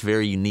voice. It's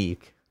very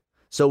unique.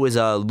 So is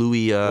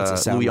Louis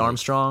like?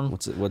 Armstrong.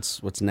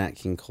 What's Nat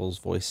King Cole's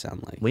voice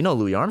sound like? We know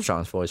Louis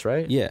Armstrong's voice,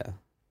 right? Yeah.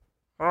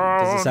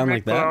 Does it sound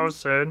like that?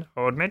 Close and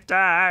hold me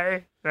tight.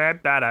 Is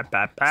that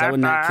what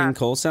Nat King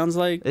Cole sounds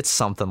like? It's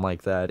something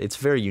like that. It's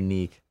very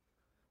unique.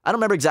 I don't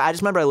remember exactly. I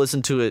just remember I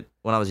listened to it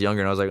when I was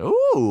younger, and I was like,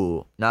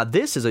 ooh, now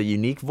this is a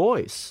unique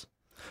voice.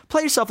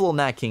 Play yourself a little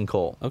Nat King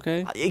Cole.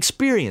 Okay.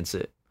 Experience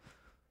it.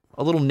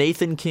 A little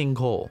Nathan King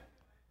Cole.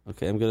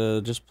 Okay, I'm going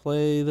to just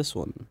play this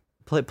one.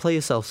 Play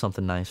yourself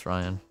something nice,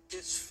 Ryan.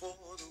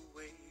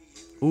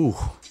 Ooh,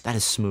 that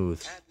is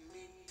smooth.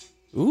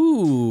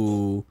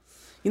 Ooh.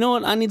 You know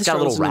what? I need to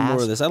start listening to more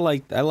rasp. of this. I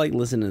like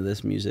listening to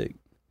this music.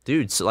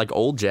 Dude, so like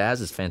old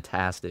jazz is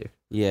fantastic.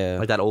 Yeah.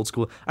 Like that old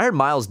school. I heard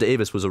Miles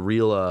Davis was a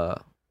real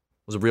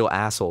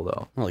asshole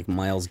though. Not like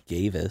Miles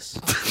Davis.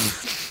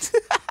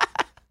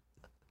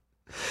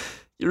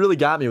 You really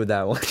got me with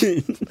that one.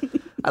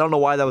 I don't know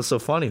why that was so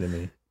funny to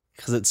me.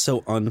 Because it's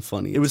so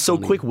unfunny. It was so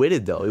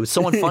quick-witted though. It was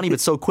so unfunny but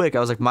so quick.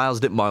 I was like, Miles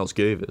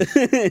Davis.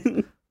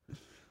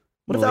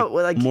 What if that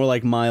like more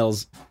like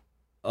Miles?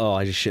 Oh,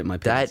 I just shit my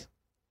pants.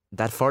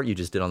 That fart you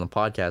just did on the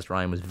podcast,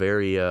 Ryan, was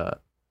very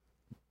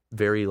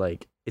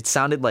like it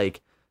sounded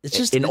like It's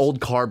just an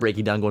old car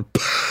breaking down, going.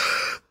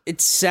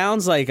 It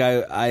sounds like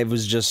I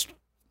was just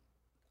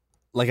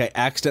like I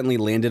accidentally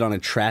landed on a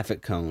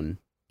traffic cone.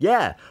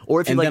 Yeah,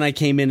 or if you then I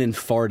came in and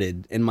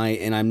farted, and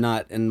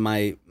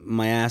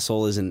my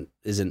asshole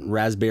isn't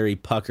raspberry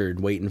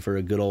puckered, waiting for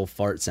a good old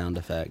fart sound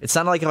effect. It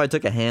sounded like if I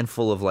took a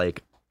handful of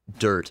like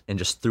dirt and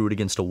just threw it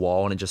against a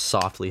wall and it just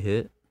softly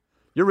hit.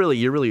 You're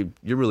really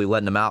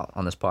letting them out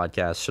on this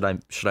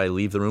podcast. Should I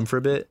leave the room for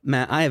a bit?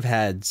 Matt, I have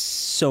had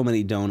so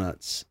many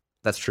donuts.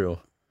 That's true.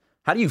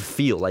 How do you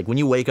feel like when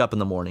you wake up in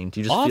the morning? Do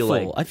you just feel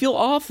like I feel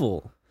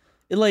awful?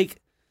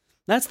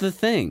 That's the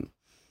thing.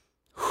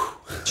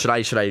 Should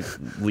I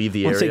leave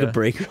the Want area? to take a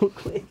break real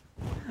quick?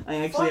 I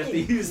actually have to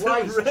use the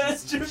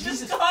restroom.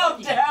 Just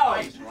calm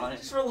down.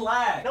 Just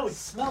relax. No, it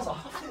smells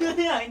awful.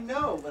 Yeah, I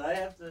know, but I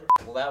have to.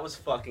 Well, that was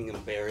fucking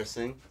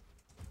embarrassing.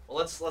 Well,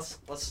 let's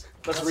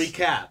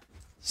recap.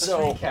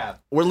 So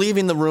we're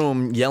leaving the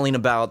room yelling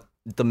about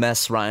the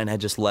mess Ryan had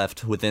just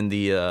left within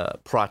the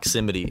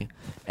proximity.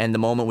 And the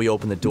moment we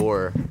open the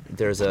door,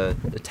 there's a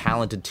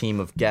talented team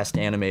of guest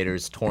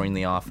animators touring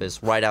the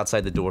office right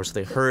outside the door. So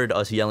they heard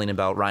us yelling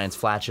about Ryan's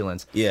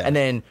flatulence. Yeah. And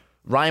then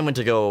Ryan went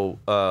to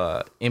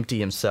go empty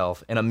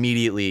himself. And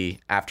immediately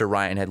after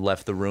Ryan had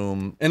left the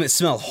room, And it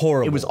smelled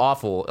horrible. it was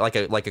awful, like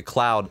a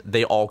cloud.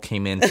 They all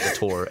came into the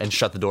tour and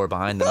shut the door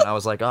behind them. And I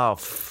was like, oh,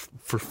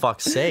 for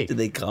fuck's sake. Did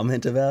they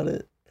comment about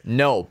it?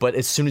 No, but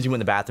as soon as you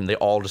went in the bathroom, they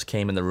all just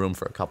came in the room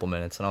for a couple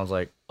minutes, and I was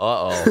like,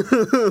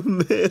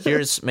 "Uh-oh."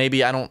 Here's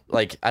maybe I don't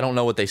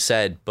know what they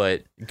said,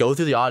 but go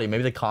through the audio.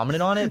 Maybe they commented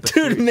on it. But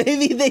Dude,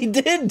 maybe they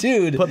did,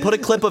 dude. put a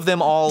clip of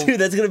them all. Dude,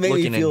 that's gonna make me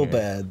looking in feel here.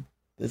 bad.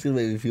 That's gonna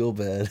make me feel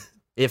bad.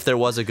 If there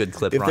was a good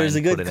clip, If Ryan, there's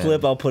a good put it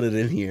clip, in. I'll put it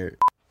in here.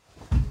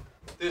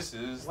 This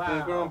is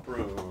the Grump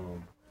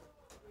Room.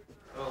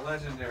 A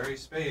legendary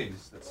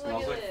space that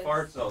smells like this.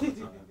 farts all the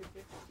time.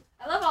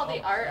 I love all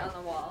the art on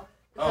the wall.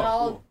 Is Oh, it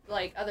all cool.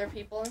 like other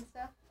people and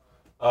stuff?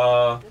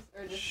 Or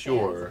just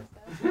Sure.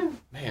 fans and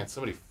stuff? Man,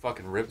 somebody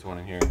fucking ripped one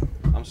in here.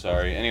 I'm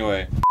sorry.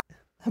 Anyway,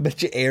 I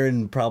bet you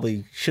Aaron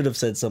probably should have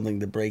said something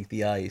to break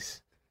the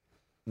ice.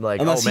 Like,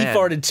 Unless oh, he man.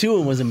 farted too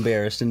and was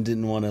embarrassed and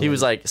didn't want to. He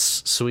was like,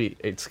 "Sweet,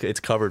 it's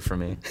covered for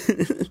me."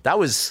 That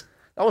was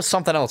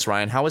something else,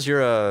 Ryan. How was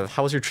your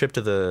trip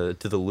to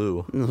the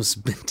loo? It was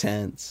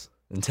intense.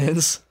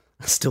 Intense?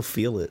 I still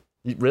feel it.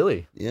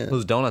 Really? Yeah.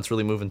 Those donuts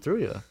really moving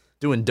through you.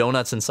 Doing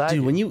donuts inside. Dude,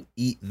 you. when you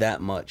eat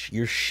that much,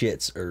 your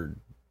shits are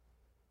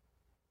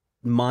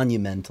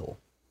monumental.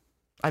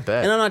 I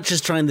bet. And I'm not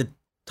just trying to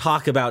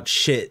talk about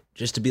shit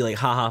just to be like,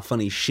 haha,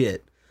 funny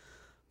shit.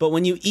 But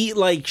when you eat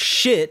like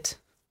shit,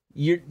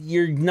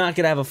 you're not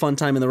gonna have a fun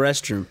time in the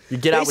restroom. You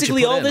get out what you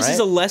Basically, put all in, this is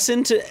right? a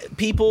lesson to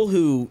people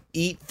who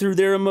eat through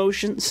their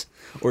emotions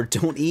or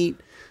don't eat.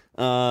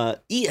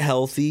 Eat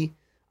healthy.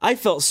 I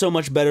felt so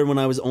much better when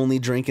I was only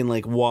drinking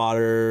like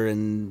water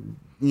and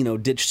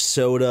ditched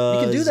soda.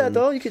 You can do that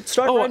though. You could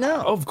start right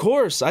now. Of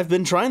course, I've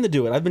been trying to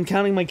do it. I've been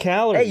counting my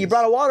calories. Hey, you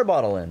brought a water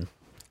bottle in.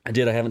 I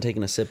did. I haven't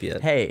taken a sip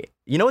yet. Hey,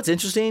 you know what's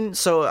interesting?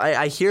 So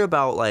I hear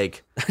about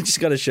like I just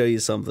got to show you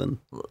something.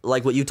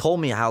 what you told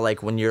me, how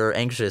like when you're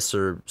anxious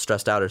or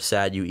stressed out or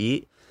sad, you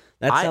eat.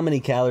 That's how many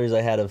calories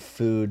I had of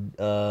food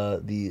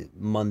the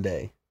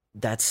Monday.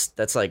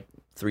 That's like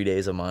 3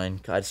 days of mine.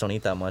 I just don't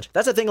eat that much.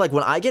 That's the thing. Like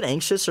when I get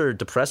anxious or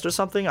depressed or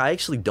something, I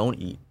actually don't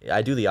eat.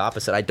 I do the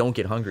opposite. I don't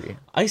get hungry.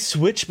 I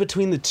switch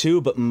between the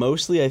two, but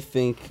mostly I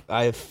think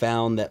I have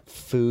found that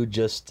food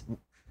just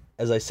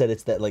as I said,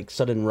 it's that like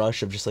sudden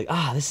rush of just like,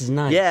 this is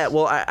nice. Yeah,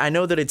 well, I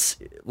know that it's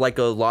like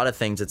a lot of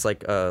things. It's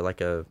like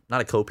a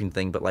not a coping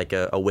thing, but like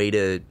a way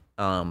to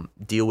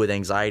deal with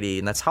anxiety,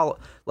 and that's how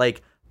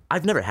like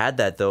I've never had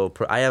that though.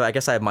 I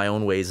guess I have my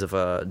own ways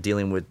of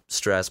dealing with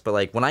stress, but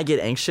like when I get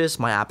anxious,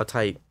 my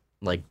appetite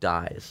like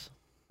dies.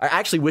 I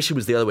actually wish it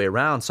was the other way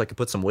around so I could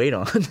put some weight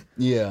on.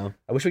 Yeah.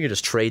 I wish we could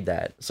just trade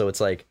that. So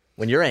it's like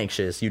when you're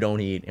anxious, you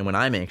don't eat, and when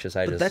I'm anxious,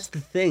 But that's the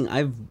thing.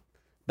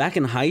 Back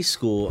in high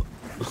school,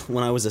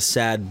 when I was a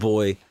sad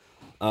boy,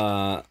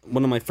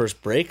 one of my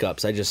first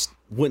breakups, I just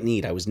wouldn't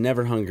eat. I was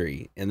never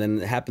hungry. And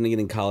then it happened again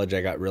in college.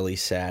 I got really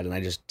sad and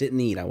I just didn't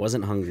eat. I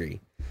wasn't hungry.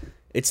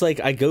 It's like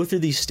I go through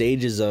these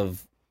stages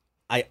of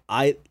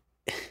I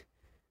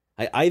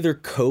either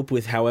cope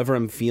with however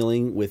I'm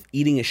feeling with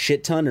eating a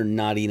shit ton or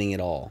not eating at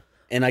all.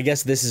 And I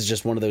guess this is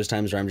just one of those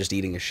times where I'm just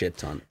eating a shit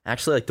ton.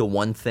 Actually, like the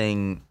one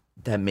thing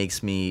that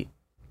makes me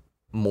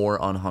more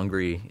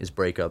unhungry is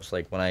breakups.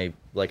 Like when I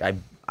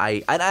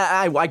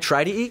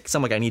try to eat because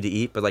I'm like I need to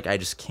eat, but like I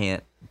just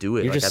can't do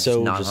it. You're like, just I'm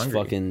so not just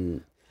hungry.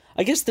 fucking.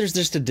 I guess there's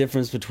just a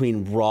difference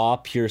between raw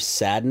pure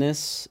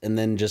sadness and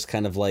then just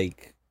kind of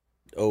like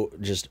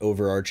just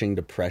overarching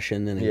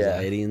depression and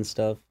anxiety and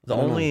stuff.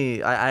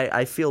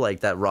 I feel like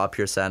that raw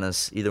pure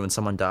sadness either when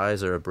someone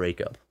dies or a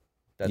breakup.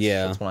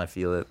 That's when I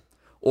feel it.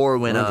 Or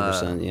when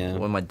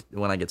 100%,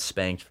 when I get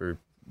spanked for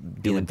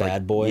being a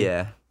bad boy.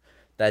 Yeah,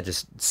 that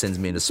just sends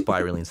me into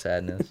spiraling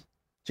sadness. Did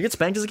you get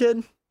spanked as a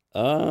kid?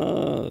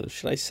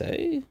 Should I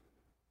say?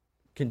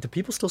 Do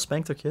people still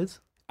spank their kids?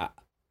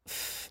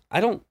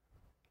 I don't.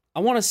 I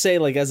want to say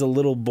like as a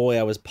little boy,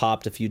 I was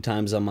popped a few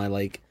times on my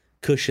like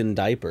cushion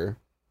diaper.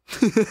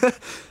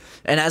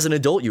 And as an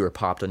adult, you were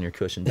popped on your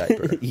cushion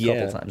diaper a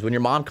couple times. When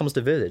your mom comes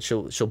to visit,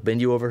 she'll bend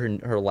you over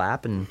her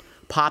lap and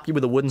pop you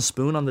with a wooden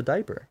spoon on the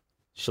diaper.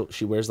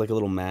 She wears like a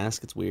little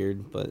mask. It's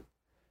weird, but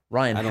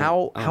Ryan,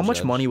 how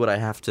much money would I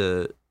have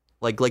to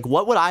like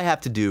what would I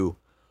have to do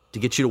to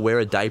get you to wear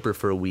a diaper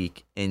for a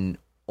week and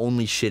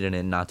only shit in it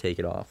and not take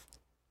it off?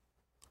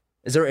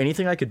 Is there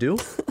anything I could do?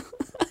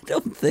 I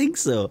don't think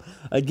so.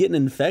 I'd get an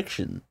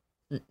infection.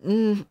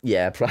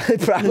 Yeah,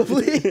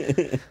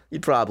 probably.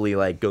 You'd probably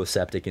like go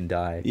septic and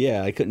die.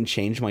 Yeah, I couldn't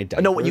change my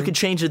diaper. No, you could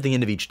change it at the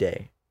end of each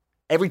day.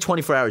 Every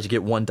 24 hours, you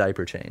get one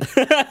diaper change.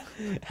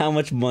 How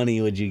much money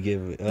would you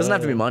give me? It doesn't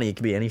have to be money. It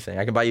could be anything.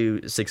 I can buy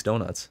you 6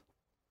 donuts.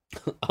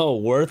 Oh,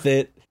 worth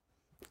it.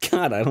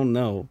 God, I don't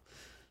know.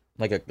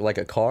 Like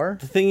a car?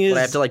 The thing is, would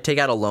I have to like take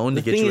out a loan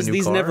to get you a new car? The thing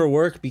is, these never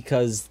work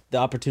because the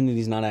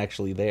opportunity's not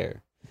actually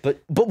there.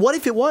 But what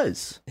if it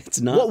was? It's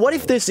not. What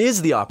if this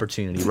is the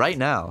opportunity right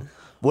now?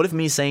 What if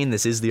me saying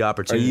this is the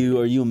opportunity?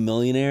 Are you a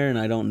millionaire and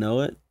I don't know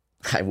it?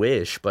 I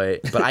wish,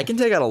 but I can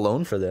take out a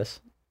loan for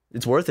this.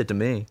 It's worth it to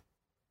me.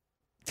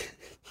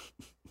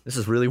 This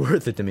is really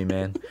worth it to me,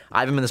 man. I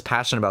haven't been this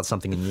passionate about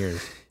something in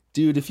years.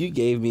 Dude, if you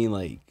gave me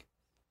like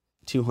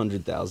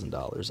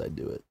 $200,000, I'd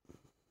do it.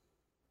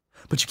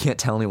 But you can't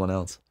tell anyone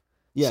else.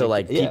 Yeah, so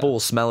like people will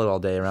smell it all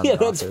day around. Yeah, the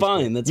that's office,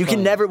 fine. but That's can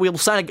fine. never. We'll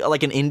sign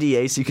like an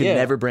NDA, so you can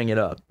never bring it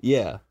up.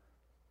 Yeah.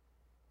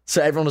 So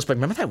everyone was like,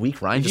 "Remember that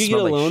week Ryan If just you get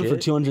a smelled loan like for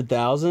shit?"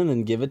 $200,000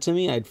 and give it to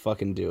me, I'd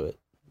fucking do it.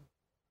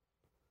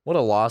 What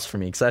a loss for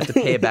me, because I have to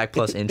pay it back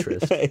plus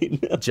interest I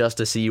know. just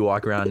to see you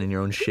walk around in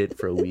your own shit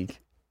for a week.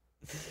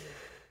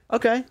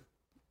 Okay,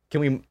 can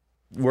we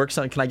work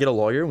some? Can I get a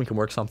lawyer and we can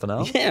work something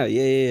out?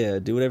 Yeah.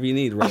 Do whatever you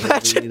need.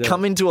 Imagine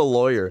coming to a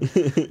lawyer.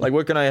 Like,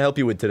 what can I help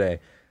you with today?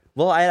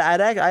 Well, I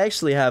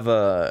actually have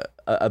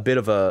a bit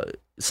of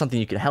something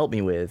you can help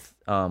me with.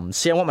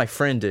 See, I want my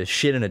friend to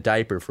shit in a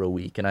diaper for a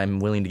week, and I'm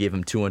willing to give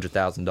him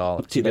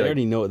 $200,000. Dude, I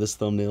already know what this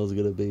thumbnail is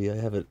gonna be. I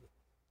have it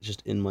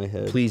just in my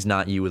head. Please,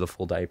 not you with a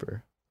full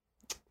diaper.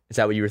 Is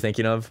that what you were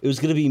thinking of? It was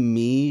gonna be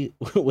me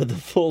with a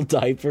full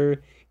diaper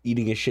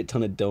eating a shit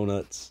ton of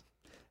donuts.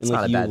 And It's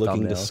like not a you bad looking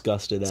thumbnail.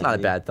 disgusted It's at not a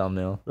me. bad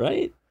thumbnail,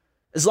 Right?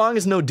 as long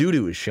as no doo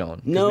doo is shown.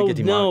 'Cause No, we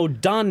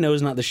get Don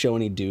knows not to show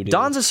any doo-doo.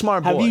 Don's a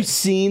smart boy. Have you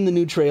seen the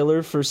new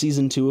trailer for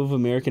season 2 of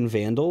American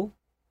Vandal?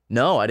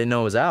 No, I didn't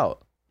know it was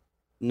out.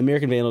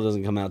 American Vandal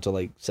doesn't come out till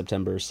like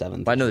September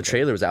 7th. But I know the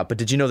trailer was out. But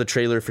did you know the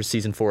trailer for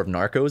season 4 of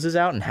Narcos is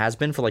out and has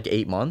been for like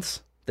 8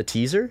 months? The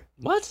teaser?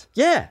 What?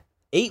 Yeah.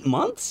 8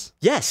 months?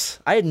 Yes.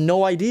 I had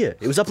no idea.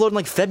 It was uploaded in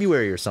like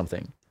February or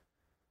something.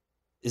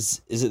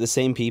 Is it the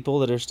same people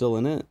that are still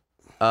in it?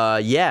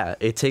 Yeah.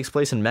 It takes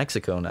place in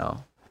Mexico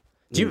now.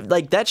 Do you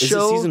like that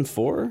show? Is it season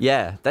 4?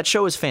 Yeah, that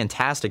show is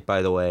fantastic,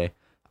 by the way.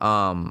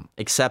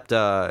 Except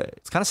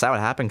it's kind of sad what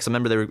happened because I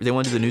remember they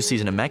went to the new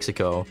season in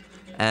Mexico,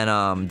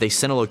 and they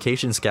sent a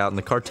location scout, and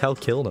the cartel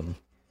killed him.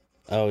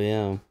 Oh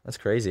yeah. That's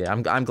crazy.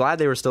 I'm glad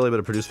they were still able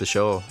to produce the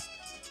show.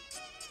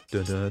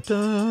 The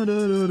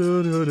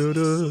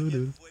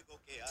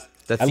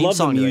I theme love the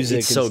song, music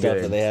it's and so stuff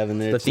good. that they have in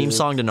there. The theme too.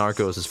 song to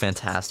Narcos is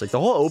fantastic. The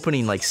whole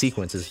opening like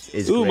sequence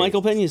is Ooh, great.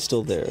 Michael Pena's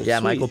still there. Yeah,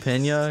 Sweet. Michael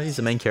Pena. He's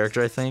the main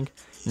character, I think.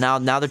 Now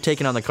they're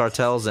taking on the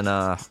cartels in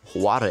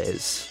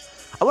Juarez.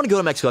 I want to go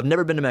to Mexico. I've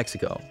never been to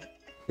Mexico.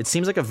 It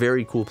seems like a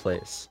very cool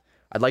place.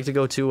 I'd like to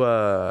go to.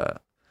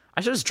 I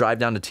should just drive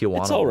down to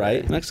Tijuana. It's all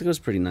right. Mexico's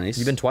pretty nice.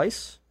 You been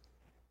twice?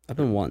 I've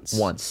been once.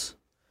 Once.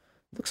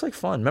 Looks like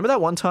fun. Remember that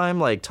one time,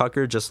 like,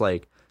 Tucker just,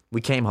 like, we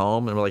came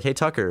home and we're like, hey,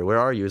 Tucker, where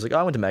are you? He's like, oh,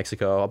 I went to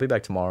Mexico. I'll be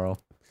back tomorrow.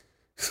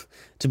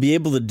 To be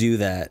able to do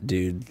that,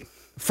 dude.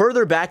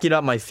 Further backing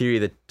up my theory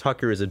that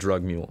Tucker is a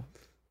drug mule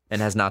and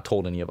has not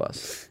told any of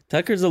us.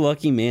 Tucker's a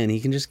lucky man.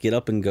 He can just get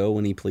up and go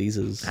when he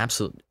pleases.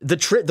 Absolutely.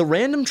 The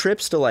random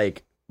trips to,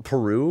 like,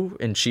 Peru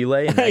and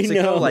Chile and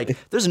Mexico, like,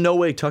 there's no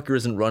way Tucker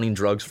isn't running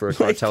drugs for a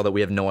cartel that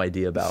we have no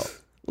idea about.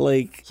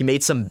 Like, he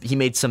made some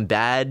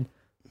bad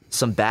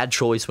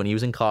choice when he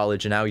was in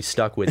college, and now he's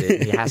stuck with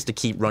it. He has to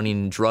keep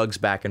running drugs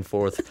back and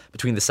forth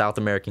between the South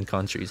American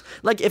countries.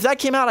 Like, if that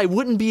came out, I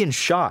wouldn't be in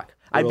shock.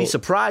 I'd be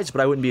surprised,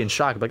 but I wouldn't be in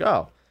shock. I'd be like,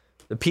 oh,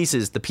 the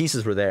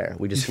pieces were there.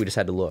 We just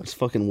had to look. He's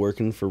fucking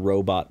working for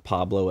robot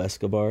Pablo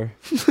Escobar.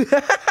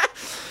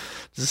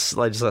 just a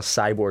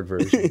cyborg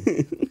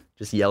version.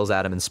 Just yells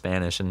at him in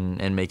Spanish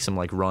and makes him,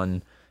 like,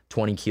 run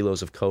 20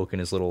 kilos of coke in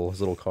his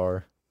little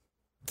car.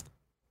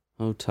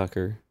 Oh,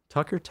 Tucker,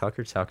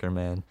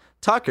 man.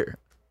 Tucker,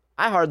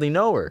 I hardly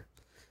know her.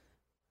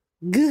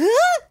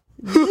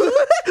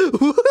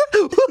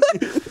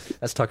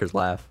 That's Tucker's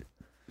laugh.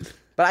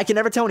 But I can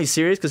never tell when he's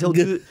serious because he'll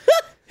do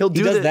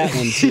that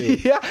one too.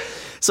 Yeah.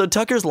 So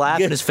Tucker's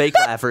laugh and his fake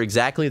laugh are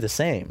exactly the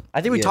same.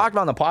 I think we talked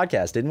about it on the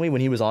podcast, didn't we,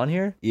 when he was on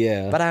here?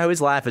 Yeah. But I always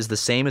laugh is the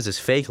same as his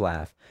fake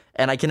laugh.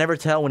 And I can never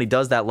tell when he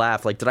does that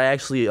laugh, like, did I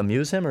actually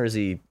amuse him or is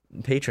he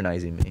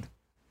patronizing me?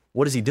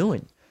 What is he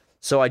doing?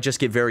 So I just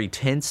get very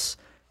tense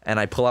and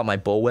I pull out my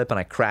bullwhip and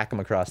I crack him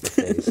across the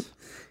face.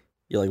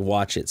 You're like,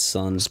 watch it,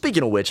 son.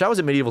 Speaking of which, I was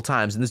at Medieval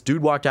Times and this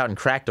dude walked out and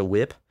cracked a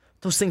whip.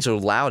 Those things are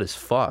loud as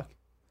fuck.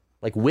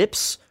 Like,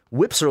 whips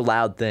are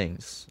loud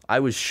things. I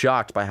was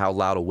shocked by how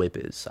loud a whip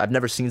is. I've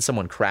never seen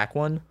someone crack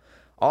one.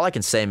 All I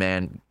can say,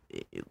 man,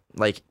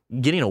 like,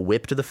 getting a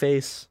whip to the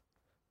face,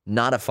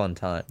 not a fun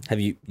time. How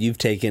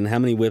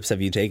many whips have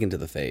you taken to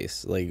the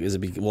face? Like,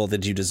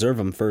 did you deserve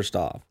them first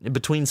off?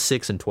 Between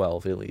 6 and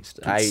 12, at least.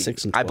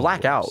 6 and 12 I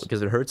black whips. out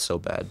because it hurts so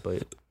bad,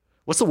 but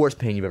what's the worst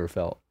pain you've ever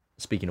felt?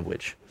 Speaking of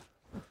which.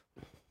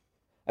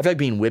 I feel like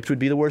being whipped would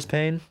be the worst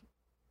pain.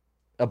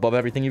 Above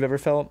everything you've ever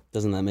felt.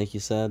 Doesn't that make you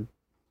sad?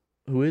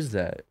 Who is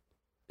that?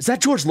 Is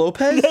that George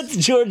Lopez? That's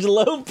George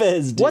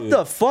Lopez, dude. What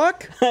the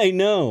fuck? I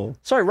know.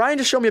 Sorry, Ryan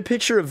just showed me a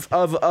picture of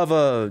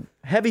a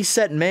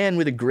heavy-set man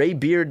with a gray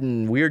beard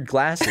and weird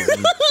glasses.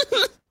 And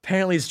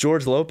apparently it's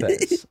George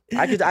Lopez.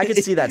 I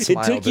could see that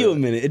smile. It took you a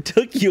minute. It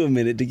took you a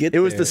minute to get there.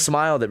 It was there. the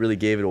smile that really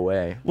gave it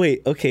away.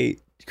 Wait, okay.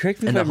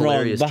 Correct me if I'm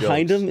wrong.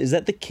 Behind him, is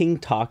that the King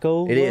Taco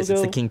logo? It is.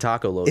 It's the King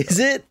Taco logo. Is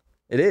it?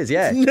 It is,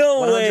 yeah.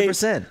 No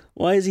 100%. way.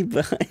 Why is he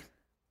behind?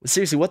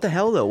 Seriously, what the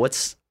hell, though?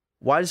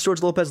 Why does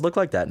George Lopez look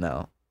like that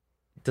now?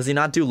 Does he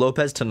not do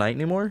Lopez Tonight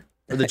anymore?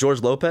 Or the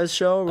George Lopez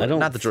show? I don't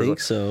not the George think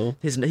so.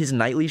 His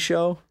nightly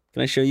show?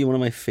 Can I show you one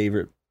of my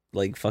favorite,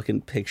 like,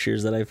 fucking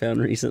pictures that I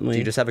found recently? Do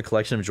you just have a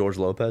collection of George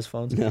Lopez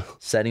phones? No.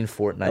 Setting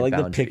Fortnite I like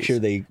boundaries. the picture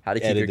they How to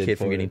keep your edited kid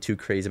from for getting it. too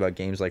crazy about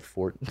games like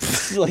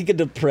Fortnite. Like a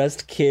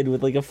depressed kid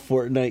with, like, a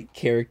Fortnite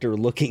character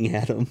looking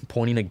at him.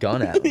 Pointing a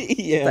gun at him.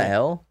 Yeah. What the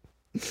hell?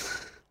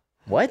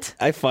 What?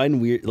 I find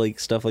weird,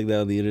 like, stuff like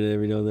that on the internet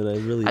every now and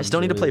then. I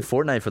still need to enjoy play it.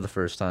 Fortnite for the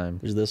first time.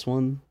 There's this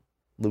one.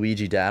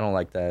 Luigi Dad. I don't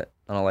like that.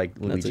 I don't like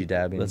Luigi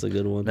dabbing. That's a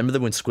good one. Remember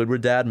when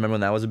Squidward dad? Remember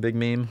when that was a big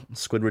meme?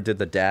 Squidward did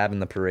the dab in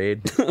the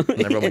parade, and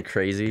everyone went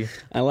crazy.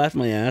 I laughed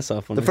my ass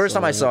off when the first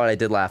time I saw it. I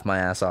did laugh my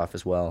ass off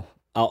as well.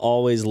 I'll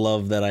always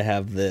love that I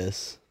have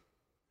this.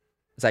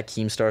 Is that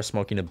Keemstar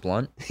smoking a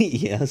blunt?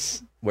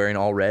 Yes. Wearing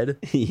all red?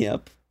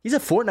 Yep. He's a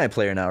Fortnite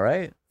player now,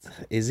 right?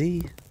 Is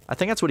he? I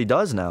think that's what he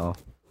does now.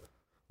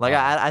 Like,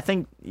 I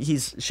think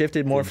he's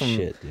shifted more Good from...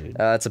 shit, dude.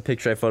 It's a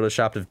picture I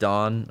photoshopped of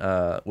Don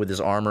with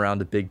his arm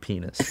around a big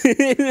penis.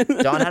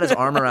 Don had his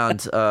arm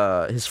around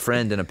his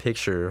friend in a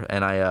picture,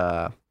 and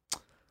I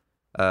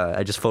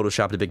just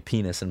photoshopped a big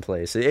penis in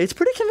place. It's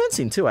pretty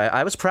convincing, too.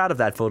 I was proud of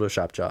that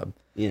Photoshop job.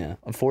 Yeah.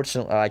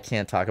 Unfortunately, I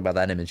can't talk about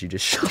that image you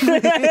just showed me.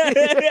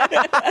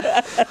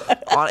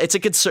 It's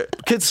a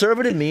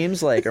conservative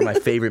memes, like, are my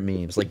favorite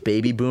memes. Like,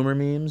 baby boomer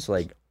memes.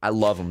 Like, I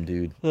love them,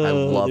 dude. I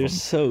love they're them.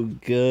 so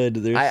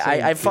good.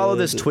 I follow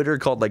this Twitter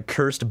called, like,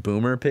 Cursed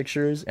Boomer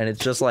Pictures, and it's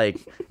just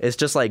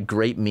like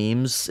great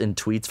memes and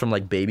tweets from,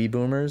 like, baby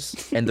boomers,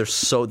 and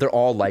they're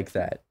all like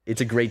that.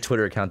 It's a great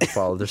Twitter account to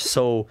follow. They're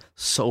so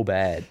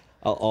bad.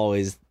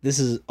 This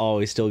is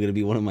always still going to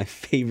be one of my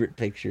favorite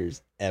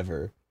pictures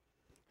ever.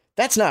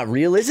 That's not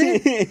real, is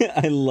it?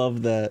 I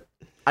love that.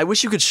 I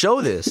wish you could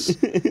show this.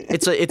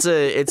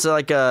 It's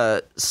like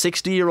a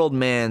 60-year-old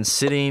man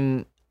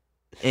sitting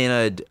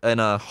in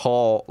a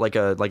hall, like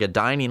a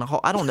dining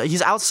hall. I don't know.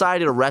 He's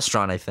outside at a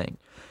restaurant, I think,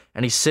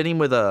 and he's sitting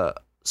with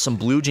some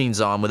blue jeans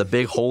on with a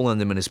big hole in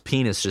them and his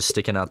penis just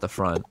sticking out the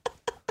front.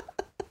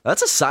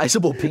 That's a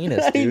sizable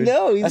penis, dude. I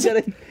know. Is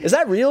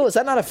that real? Is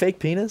that not a fake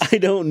penis? I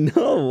don't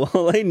know.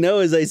 All I know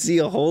is I see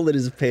a hole in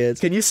his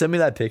pants. Can you send me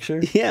that picture?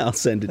 Yeah, I'll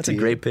send it That's to you.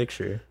 a great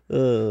picture.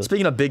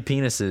 Speaking of big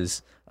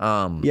penises,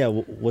 yeah,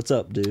 what's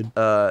up, dude?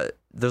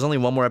 there's only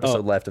one more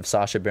episode left of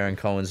Sacha Baron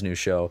Cohen's new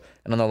show,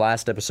 and on the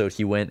last episode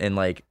he went and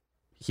like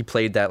he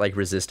played that like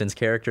resistance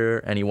character,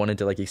 and he wanted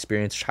to like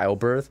experience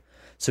childbirth.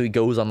 So he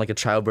goes on like a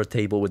childbirth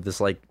table with this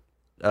like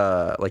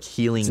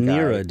healing guy.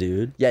 Nira,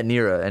 dude. Yeah,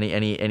 Nira,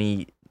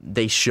 and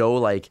they show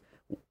like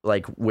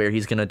where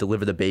he's gonna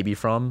deliver the baby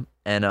from,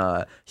 and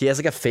he has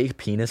like a fake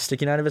penis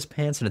sticking out of his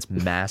pants, and it's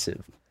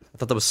massive. I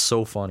thought that was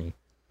so funny.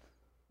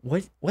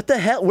 What the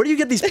hell? Where do you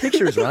get these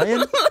pictures,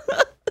 Ryan?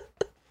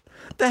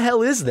 What the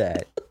hell is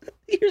that?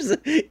 Here's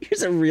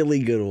a really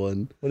good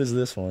one. What is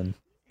this one?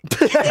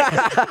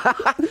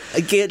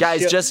 I can't.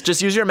 Guys,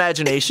 just use your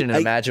imagination and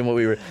imagine what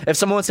we were. If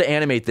someone wants to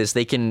animate this,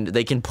 they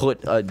can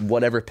put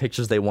whatever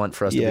pictures they want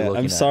for us to be looking at.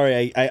 I'm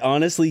sorry. I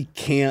honestly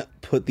can't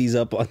put these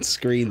up on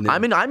screen.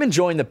 I'm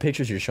enjoying the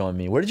pictures you're showing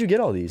me. Where did you get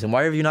all these? And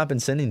why have you not been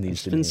sending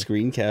these to me? I've been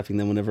screen capping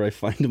them whenever I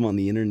find them on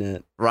the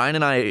internet. Ryan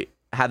and I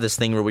have this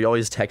thing where we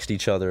always text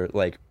each other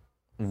like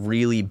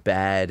really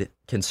bad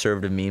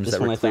conservative memes This that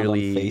one were I found on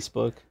clearly.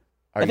 Facebook.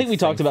 I think we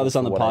talked about this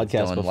on the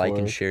podcast before. Like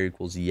and share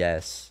equals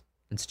yes.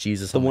 It's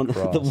Jesus The on one, the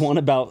cross.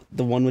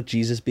 the one with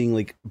Jesus being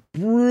like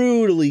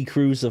brutally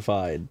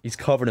crucified. He's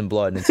covered in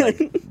blood, and it's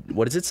like,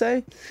 what does it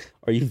say?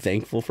 Are you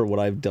thankful for what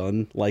I've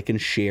done? Like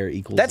and share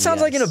equals. That sounds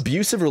like an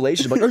abusive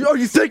relationship. Like, are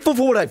you thankful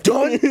for what I've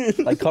done?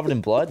 Like covered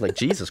in blood. Like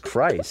Jesus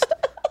Christ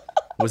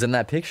was in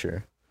that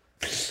picture.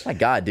 My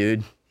God,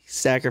 dude. He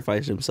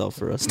sacrificed himself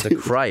for us. The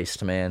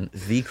Christ, man.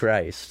 The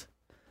Christ.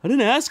 I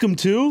didn't ask him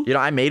to. You know,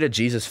 I made a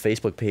Jesus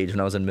Facebook page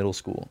when I was in middle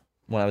school.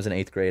 When I was in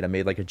 8th grade, I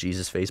made like a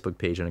Jesus Facebook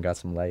page and it got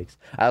some likes.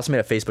 I also made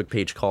a Facebook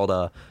page called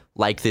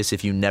 "Like This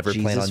If You Never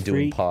Plan Jesus on Doing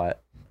Freak? Pot."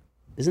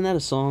 Isn't that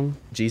a song?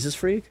 Jesus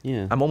Freak?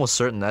 Yeah. I'm almost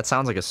certain that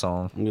sounds like a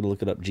song. I'm gonna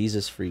look it up.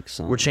 Jesus Freak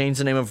song. We're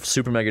changing the name of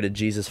Super Mega to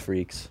Jesus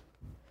Freaks.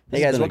 This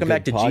Hey has guys, been a welcome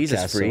back to good Jesus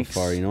podcast Freaks. So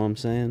far, you know what I'm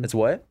saying? It's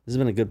what? This has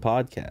been a good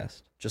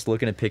podcast. Just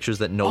looking at pictures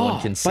that no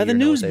one can see. By the or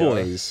know what they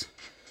Newsboys.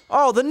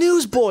 are. Oh, the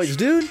Newsboys,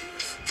 dude.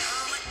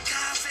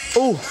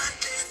 Ooh,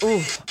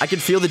 I can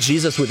feel the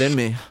Jesus within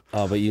me.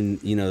 Oh, but you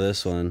know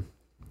this one.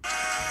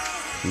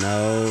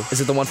 No. Is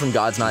it the one from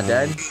God's Not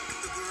Dead?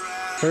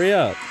 Hurry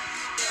up.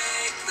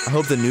 I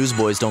hope the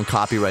Newsboys don't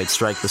copyright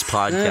strike this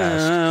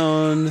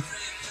podcast.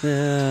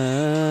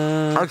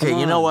 Okay,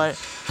 you know what?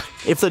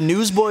 If the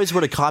Newsboys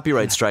were to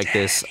copyright strike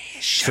this,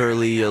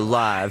 surely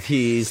alive,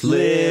 he's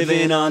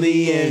living on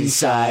the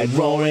inside,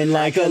 roaring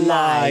like a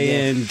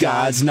lion.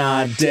 God's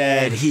not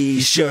dead,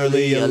 he's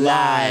surely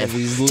alive.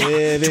 He's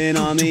living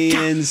on the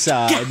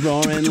inside,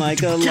 roaring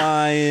like a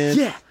lion.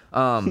 Yeah.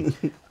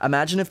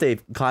 Imagine if they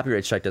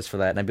copyright striked us for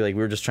that, and I'd be like,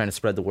 we were just trying to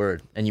spread the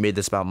word, and you made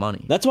this about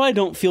money. That's why I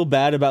don't feel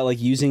bad about like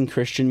using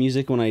Christian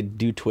music when I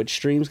do Twitch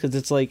streams, because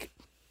it's like,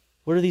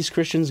 what are these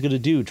Christians gonna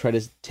do? Try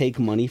to take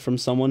money from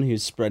someone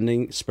who's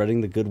spreading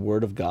the good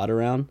word of God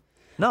around?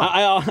 No,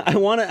 I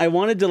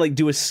wanted to like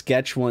do a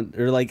sketch one,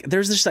 or like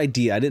there's this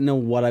idea. I didn't know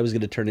what I was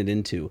gonna turn it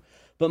into,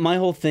 but my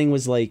whole thing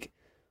was like,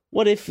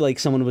 what if like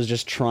someone was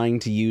just trying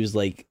to use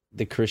like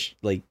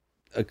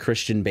a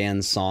Christian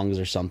band's songs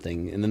or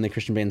something, and then the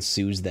Christian band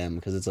sues them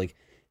because it's like,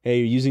 hey,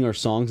 you're using our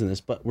songs in this,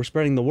 but we're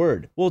spreading the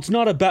word. Well, it's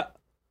not about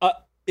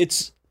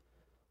it's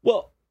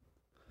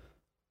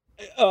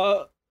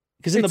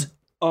because in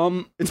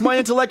it's my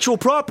intellectual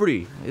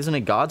property. Isn't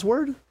it God's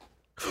word?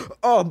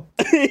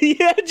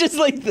 yeah, just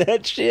like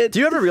that shit.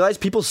 Do you ever realize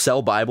people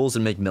sell Bibles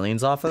and make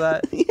millions off of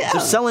that? Yeah. They're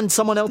selling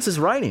someone else's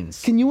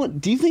writings. Do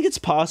you think it's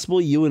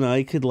possible you and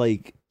I could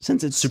like,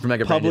 since it's Super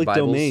Mega public branded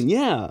Bibles? domain,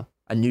 yeah.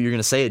 I knew you were going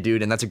to say it,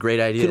 dude, and that's a great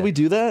idea. Could we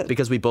do that?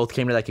 Because we both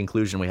came to that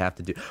conclusion we have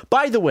to do.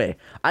 By the way,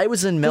 I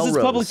was in Because Melrose.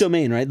 it's public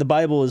domain, right? The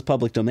Bible is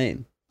public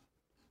domain.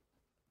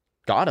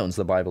 God owns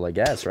the Bible, I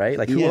guess, right?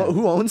 Like, Yeah.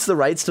 who owns the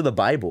rights to the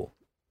Bible?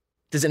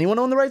 Does anyone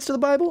own the rights to the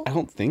Bible? I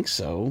don't think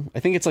so. I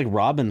think it's like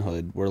Robin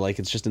Hood, where like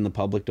it's just in the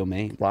public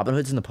domain. Robin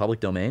Hood's in the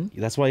public domain?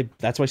 That's why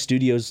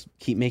studios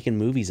keep making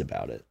movies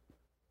about it.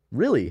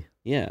 Really?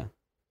 Yeah.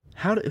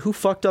 Who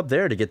fucked up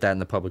there to get that in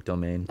the public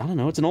domain? I don't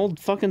know. It's an old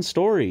fucking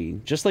story.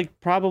 Just like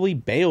probably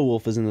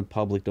Beowulf is in the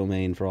public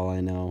domain for all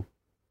I know.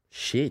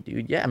 Shit,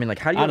 dude. Yeah, I mean, like,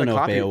 how do you I have don't a know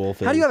if copy? Beowulf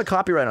How do is. you have a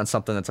copyright on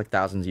something that's like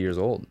thousands of years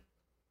old?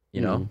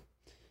 You know?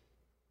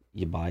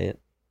 You buy it.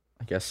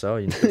 I guess so.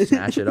 You can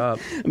snatch it up.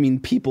 I mean,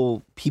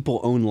 people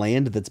own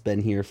land that's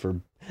been here for.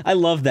 I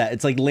love that.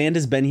 It's like land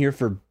has been here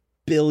for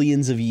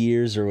billions of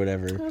years or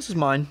whatever. This is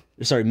mine.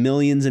 Sorry,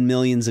 millions and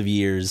millions of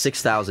years.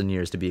 6,000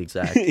 years to be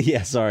exact.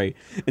 Yeah, sorry.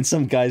 And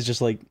some guy's just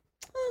like,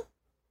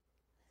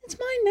 it's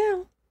mine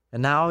now.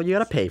 And now you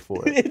gotta pay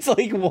for it. It's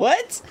like,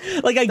 what?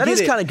 Like, I That get is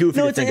it. kinda goofy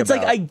No, to it's, think it's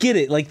like, about. I get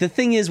it. Like, the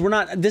thing is,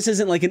 this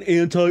isn't like an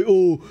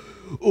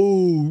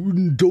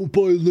don't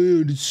buy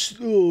land. It's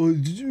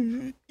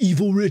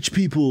evil rich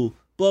people.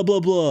 Blah, blah,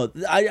 blah.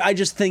 I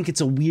just think it's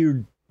a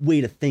weird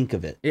way to think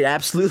of it. It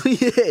absolutely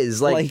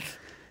is. Like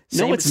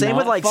no, same, it's same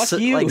with not. like Fuck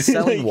you. like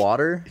selling Like,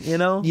 water, you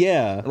know?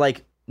 Yeah.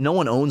 Like no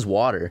one owns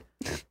water,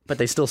 but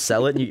they still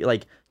sell it. And you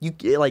like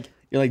You're like,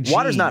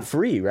 water's gee, not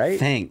free, right?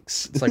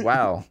 Thanks. It's like,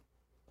 wow.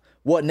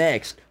 What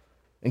next?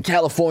 In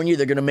California,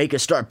 they're gonna make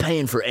us start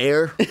paying for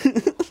air.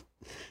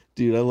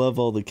 Dude, I love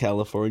all the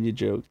California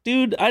jokes.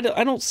 Dude, I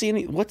don't see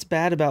any... What's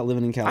bad about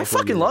living in California? I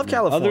fucking love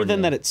California. Other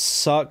than that it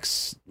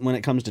sucks when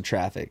it comes to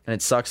traffic. And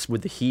it sucks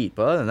with the heat.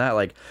 But other than that,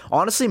 like,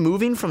 honestly,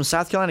 moving from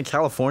South Carolina to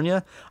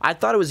California, I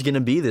thought it was going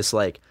to be this,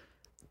 like,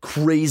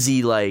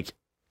 crazy, like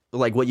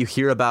what you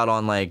hear about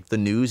on, like, the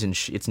news, and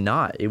it's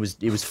not. It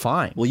was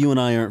fine. Well, you and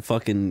I aren't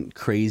fucking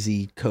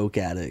crazy coke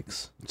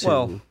addicts. Too.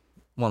 Well,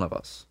 one of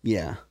us.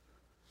 Yeah.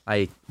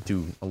 I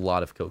do a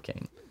lot of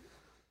cocaine.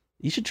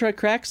 You should try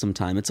crack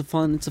sometime. It's a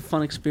fun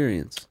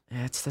experience.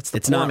 Yeah, that's the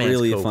it's poor not man's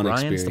really coke, a fun Ryan.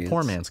 experience. It's the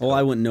poor man's coke. Well,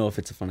 I wouldn't know if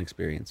it's a fun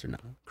experience or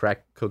not.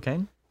 Crack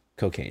cocaine?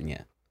 Cocaine,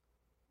 yeah.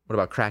 What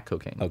about crack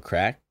cocaine? Oh,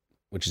 crack,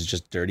 which is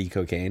just dirty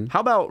cocaine. How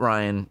about,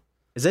 Ryan?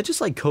 Is that just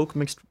like coke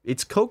mixed?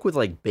 It's coke with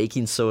like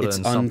baking soda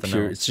and something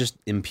impure. else. It's just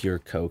impure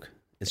coke.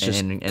 It's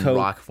just and coke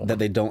rock form. that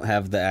they don't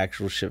have the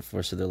actual shit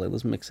for, so they're like,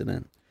 let's mix it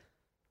in.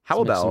 How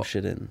Let's mix about some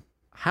shit in?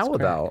 How It's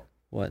crack. about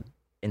What?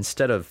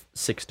 instead of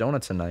 6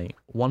 donuts a night,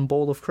 1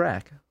 bowl of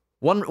crack?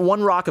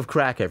 One rock of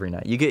crack every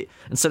night. You get,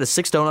 instead of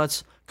 6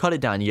 donuts, cut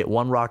it down. You get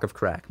 1 rock of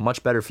crack.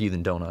 Much better for you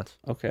than donuts.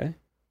 Okay.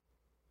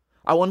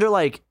 I wonder,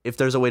 like, if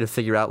there's a way to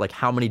figure out, like,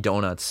 how many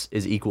donuts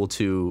is equal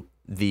to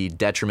the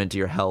detriment to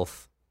your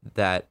health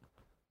that,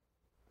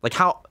 like,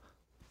 how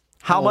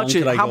much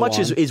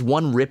is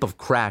 1 rip of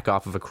crack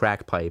off of a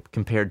crack pipe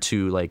compared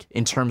to, like,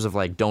 in terms of,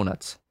 like,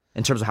 donuts,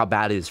 in terms of how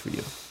bad it is for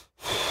you?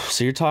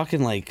 So you're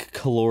talking like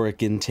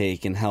caloric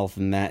intake and health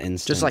in that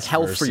instance. Just like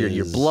health for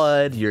your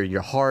blood,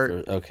 your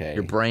heart,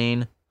 your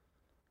brain.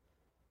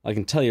 I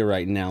can tell you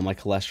right now, my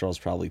cholesterol is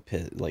probably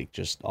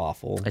just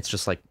awful. It's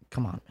just like,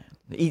 come on,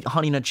 man. Eat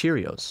Honey Nut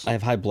Cheerios. I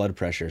have high blood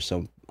pressure,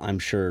 so I'm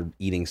sure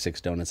eating 6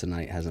 donuts a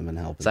night hasn't been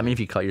helping. Does that mean if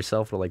you cut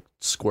yourself, it'll like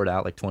squirt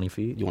out like 20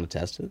 feet? You want to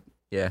test it?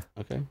 Yeah.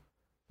 Okay.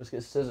 Let's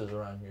get scissors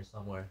around here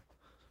somewhere.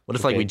 What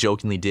if like we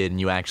jokingly did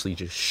and you actually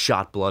just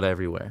shot blood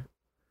everywhere?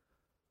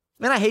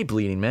 Man, I hate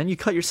bleeding, man. You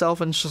cut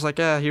yourself and it's just like,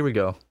 here we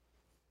go.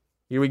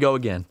 Here we go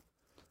again.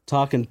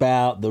 Talking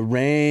about the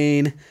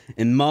rain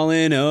and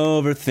mulling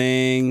over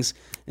things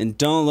and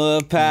don't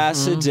look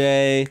past a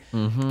day.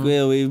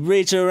 Will we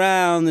reach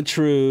around the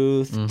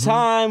truth?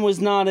 Time was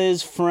not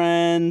his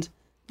friend.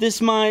 This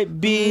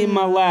might be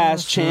my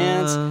last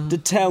chance to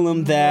tell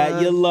him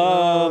that you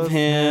love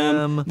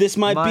him. This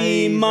might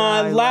be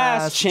my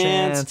last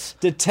chance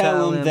to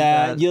tell him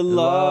that you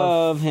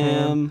love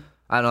him.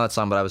 I don't know that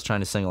song, but I was trying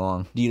to sing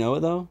along. Do you know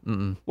it, though?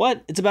 Mm-mm.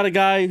 What? It's about a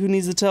guy who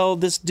needs to tell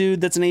this dude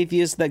that's an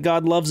atheist that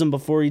God loves him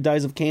before he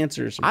dies of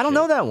cancer or some I don't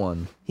shit. know that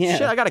one. Yeah.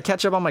 Shit, I got to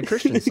catch up on my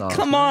Christian songs.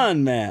 Come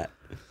on, Matt.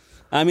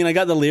 I mean, I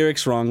got the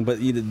lyrics wrong, but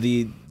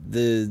the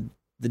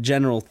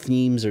general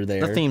themes are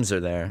there. The themes are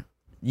there.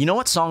 You know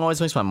what song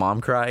always makes my mom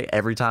cry?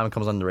 Every time it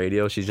comes on the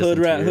radio, she's just Hood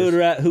rat,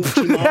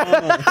 hoochie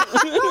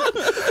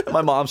mama.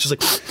 My mom's just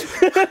like...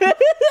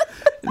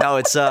 No,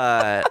 it's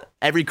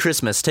every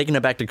Christmas, taking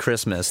it back to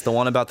Christmas. The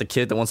one about the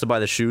kid that wants to buy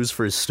the shoes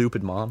for his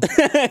stupid mom.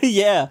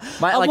 Yeah.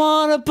 I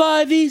want to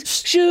buy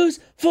these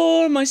shoes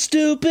for my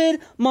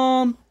stupid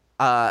mom.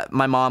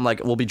 My mom,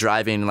 like, will be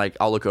driving, like,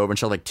 I'll look over and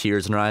she'll have, like,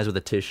 tears in her eyes with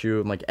a tissue.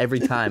 I'm like, every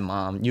time,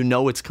 Mom, you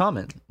know it's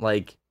coming.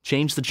 Like,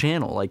 change the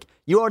channel. Like,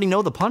 you already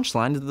know the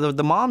punchline.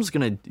 The mom's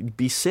gonna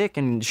be sick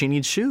and she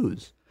needs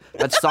shoes.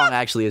 That song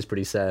actually is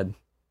pretty sad.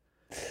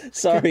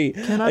 Sorry,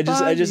 I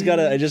just got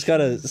a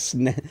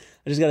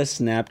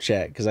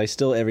Snapchat because I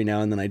still every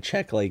now and then I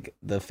check like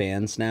the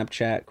fan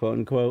Snapchat, quote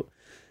unquote,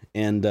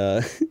 and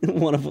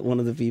one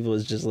of the people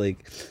is just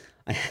like,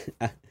 I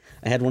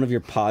had one of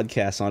your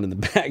podcasts on in the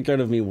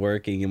background of me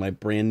working, and my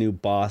brand new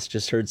boss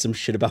just heard some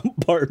shit about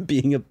Bart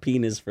being a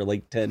penis for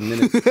like 10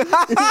 minutes.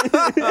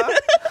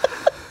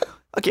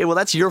 Okay, well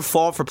that's your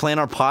fault for playing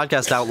our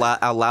podcast out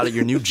loud at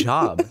your new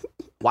job.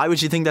 Why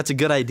would you think that's a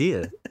good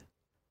idea?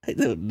 I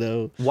don't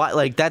know. Why?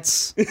 Like,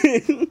 that's...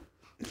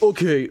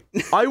 Okay,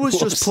 I was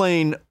just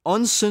playing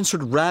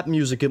uncensored rap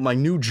music at my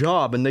new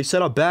job, and they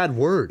said a bad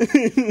word.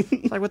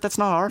 Like, what? That's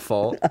not our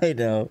fault. I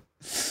know.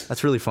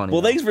 That's really funny.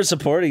 Well, thanks for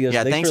supporting us.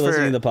 Yeah, thanks for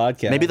listening to the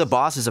podcast. Maybe the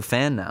boss is a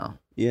fan now.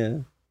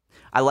 Yeah.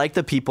 I like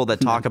the people that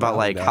talk about,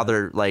 like, how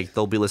they're, like,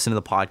 they'll be listening to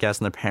the podcast,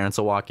 and their parents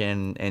will walk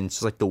in, and it's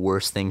just, like, the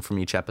worst thing from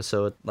each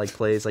episode, like,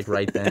 plays, like,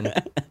 right then.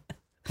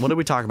 What did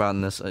we talk about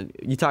in this?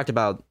 You talked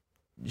about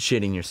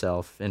shitting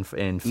yourself and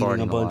farting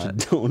Eating a bunch of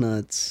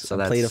donuts. So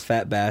I played a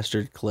fat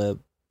bastard clip.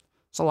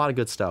 It's a lot of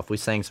good stuff. We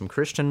sang some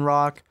Christian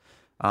rock.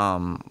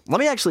 Let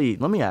me sing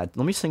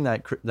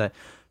that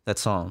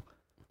song.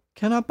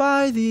 Can I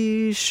buy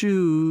these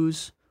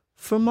shoes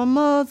for my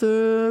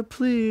mother,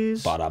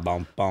 please?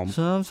 Ba-da-bum-bum.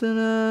 Something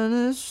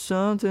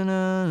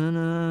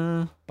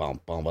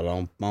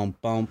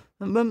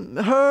Bum-bum-ba-dum-bum-bum.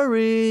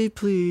 Hurry,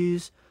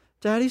 please.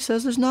 Daddy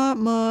says there's not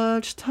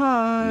much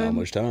time. Not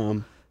much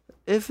time.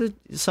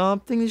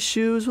 Something these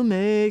shoes will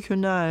make her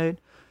night.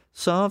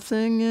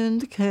 Something in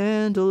the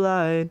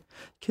candlelight.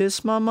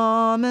 Kiss my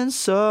mom and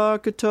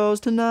suck her toes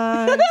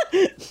tonight.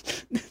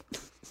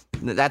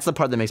 That's the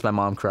part that makes my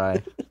mom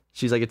cry.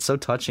 She's like, it's so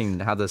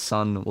touching how the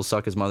son will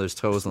suck his mother's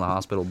toes in the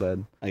hospital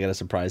bed. I got a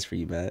surprise for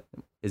you, Matt.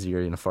 Is he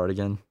gonna fart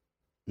again?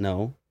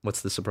 No.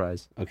 What's the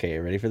surprise? Okay,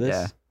 you ready for this?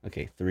 Yeah.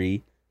 Okay,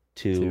 3,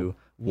 2,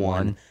 1.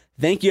 1.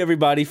 Thank you,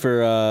 everybody,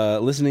 for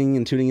listening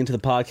and tuning into the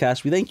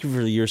podcast. We thank you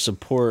for your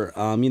support.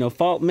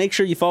 Make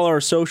sure you follow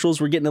our socials.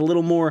 We're getting a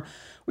little more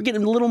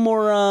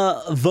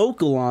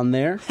vocal on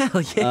there.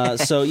 Hell yeah.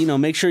 So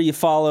make sure you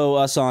follow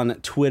us on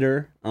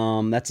Twitter.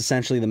 That's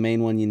essentially the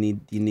main one you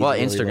need. Well, to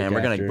really Instagram.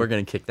 look We're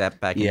gonna kick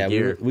that back yeah, into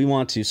gear. we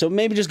want to. So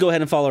maybe just go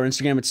ahead and follow our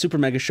Instagram. It's Super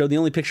Mega Show. The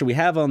only picture we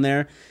have on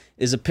there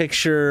is a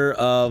picture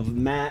of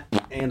Matt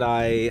and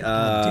I.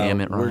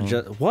 Damn it,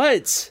 Ryan.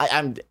 What?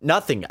 I'm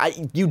nothing.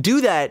 You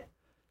do that,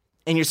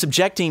 and you're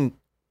subjecting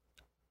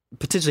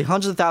potentially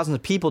hundreds of thousands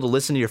of people to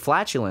listen to your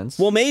flatulence.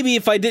 Well, maybe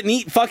if I didn't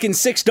eat fucking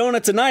 6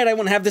 donuts a night, I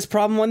wouldn't have this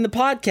problem on the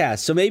podcast.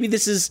 So maybe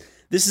this is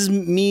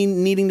me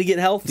needing to get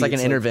healthy. It's like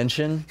an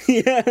intervention.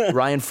 Yeah.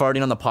 Ryan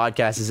farting on the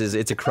podcast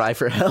it's a cry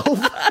for help.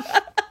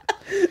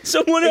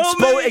 Someone help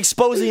me.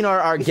 Exposing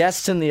our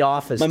guests in the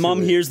office. My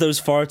mom hears those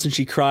farts and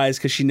she cries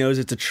because she knows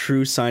it's a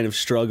true sign of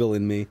struggle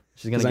in me.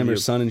 Because I'm her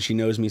son and she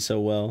knows me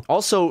so well.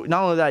 Also,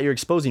 not only that, you're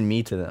exposing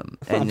me to them,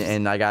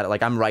 and I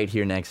got I'm right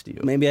here next to you.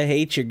 Maybe I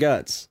hate your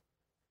guts.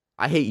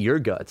 I hate your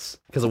guts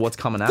because of what's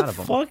coming out of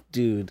them. Fuck,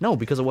 dude. No,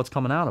 because of what's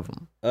coming out of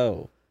them.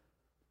 Oh,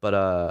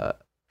 but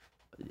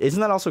isn't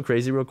that also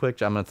crazy? Real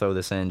quick, I'm gonna throw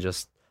this in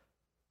just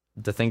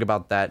to think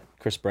about that.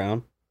 Chris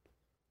Brown.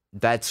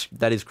 That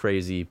is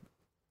crazy,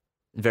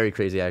 very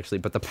crazy actually.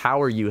 But the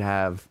power you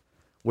have,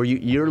 where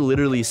you're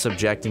literally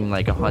subjecting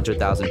like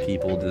 100,000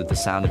 people to the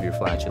sound of your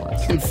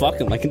flatulence. Fuck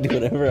them. I can do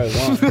whatever I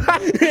want.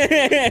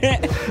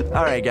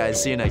 All right,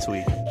 guys. See you next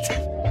week.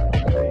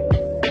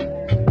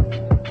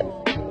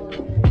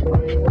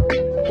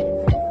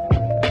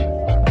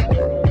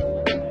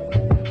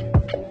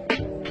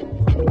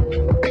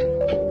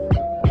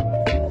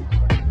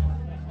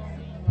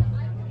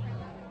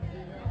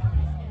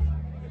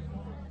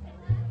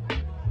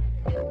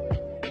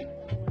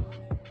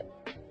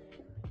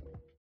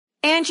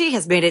 Angie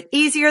has made it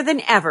easier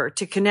than ever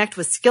to connect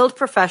with skilled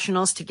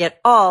professionals to get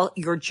all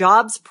your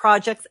jobs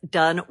projects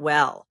done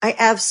well. I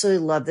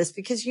absolutely love this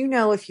because,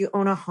 if you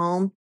own a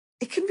home,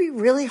 it can be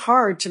really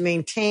hard to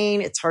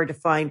maintain. It's hard to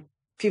find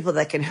people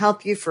that can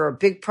help you for a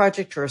big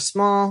project or a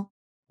small.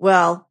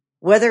 Well,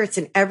 whether it's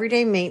in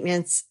everyday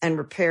maintenance and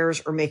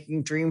repairs or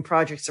making dream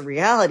projects a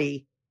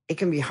reality, it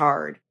can be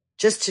hard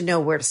just to know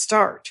where to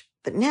start.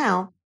 But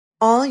now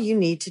all you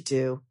need to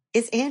do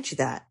is Angie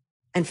that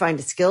and find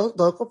a skilled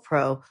local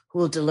pro who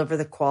will deliver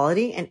the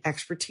quality and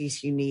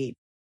expertise you need.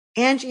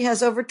 Angie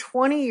has over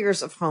 20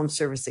 years of home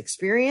service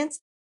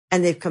experience,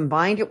 and they've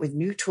combined it with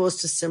new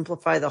tools to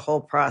simplify the whole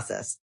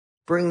process.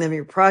 Bring them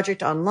your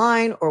project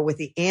online or with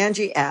the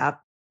Angie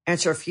app,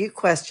 answer a few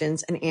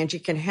questions, and Angie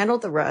can handle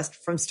the rest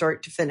from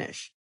start to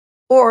finish.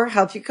 Or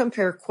help you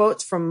compare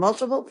quotes from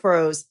multiple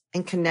pros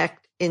and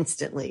connect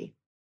instantly,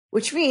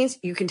 which means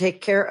you can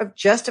take care of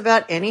just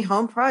about any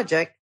home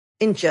project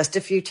in just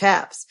a few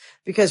taps.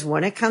 Because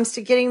when it comes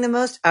to getting the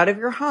most out of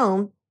your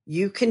home,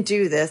 you can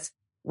do this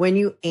when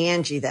you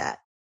Angie that.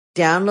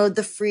 Download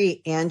the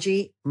free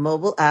Angie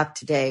mobile app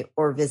today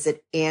or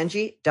visit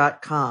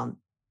Angie.com.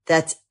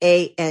 That's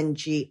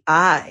ANGI.com.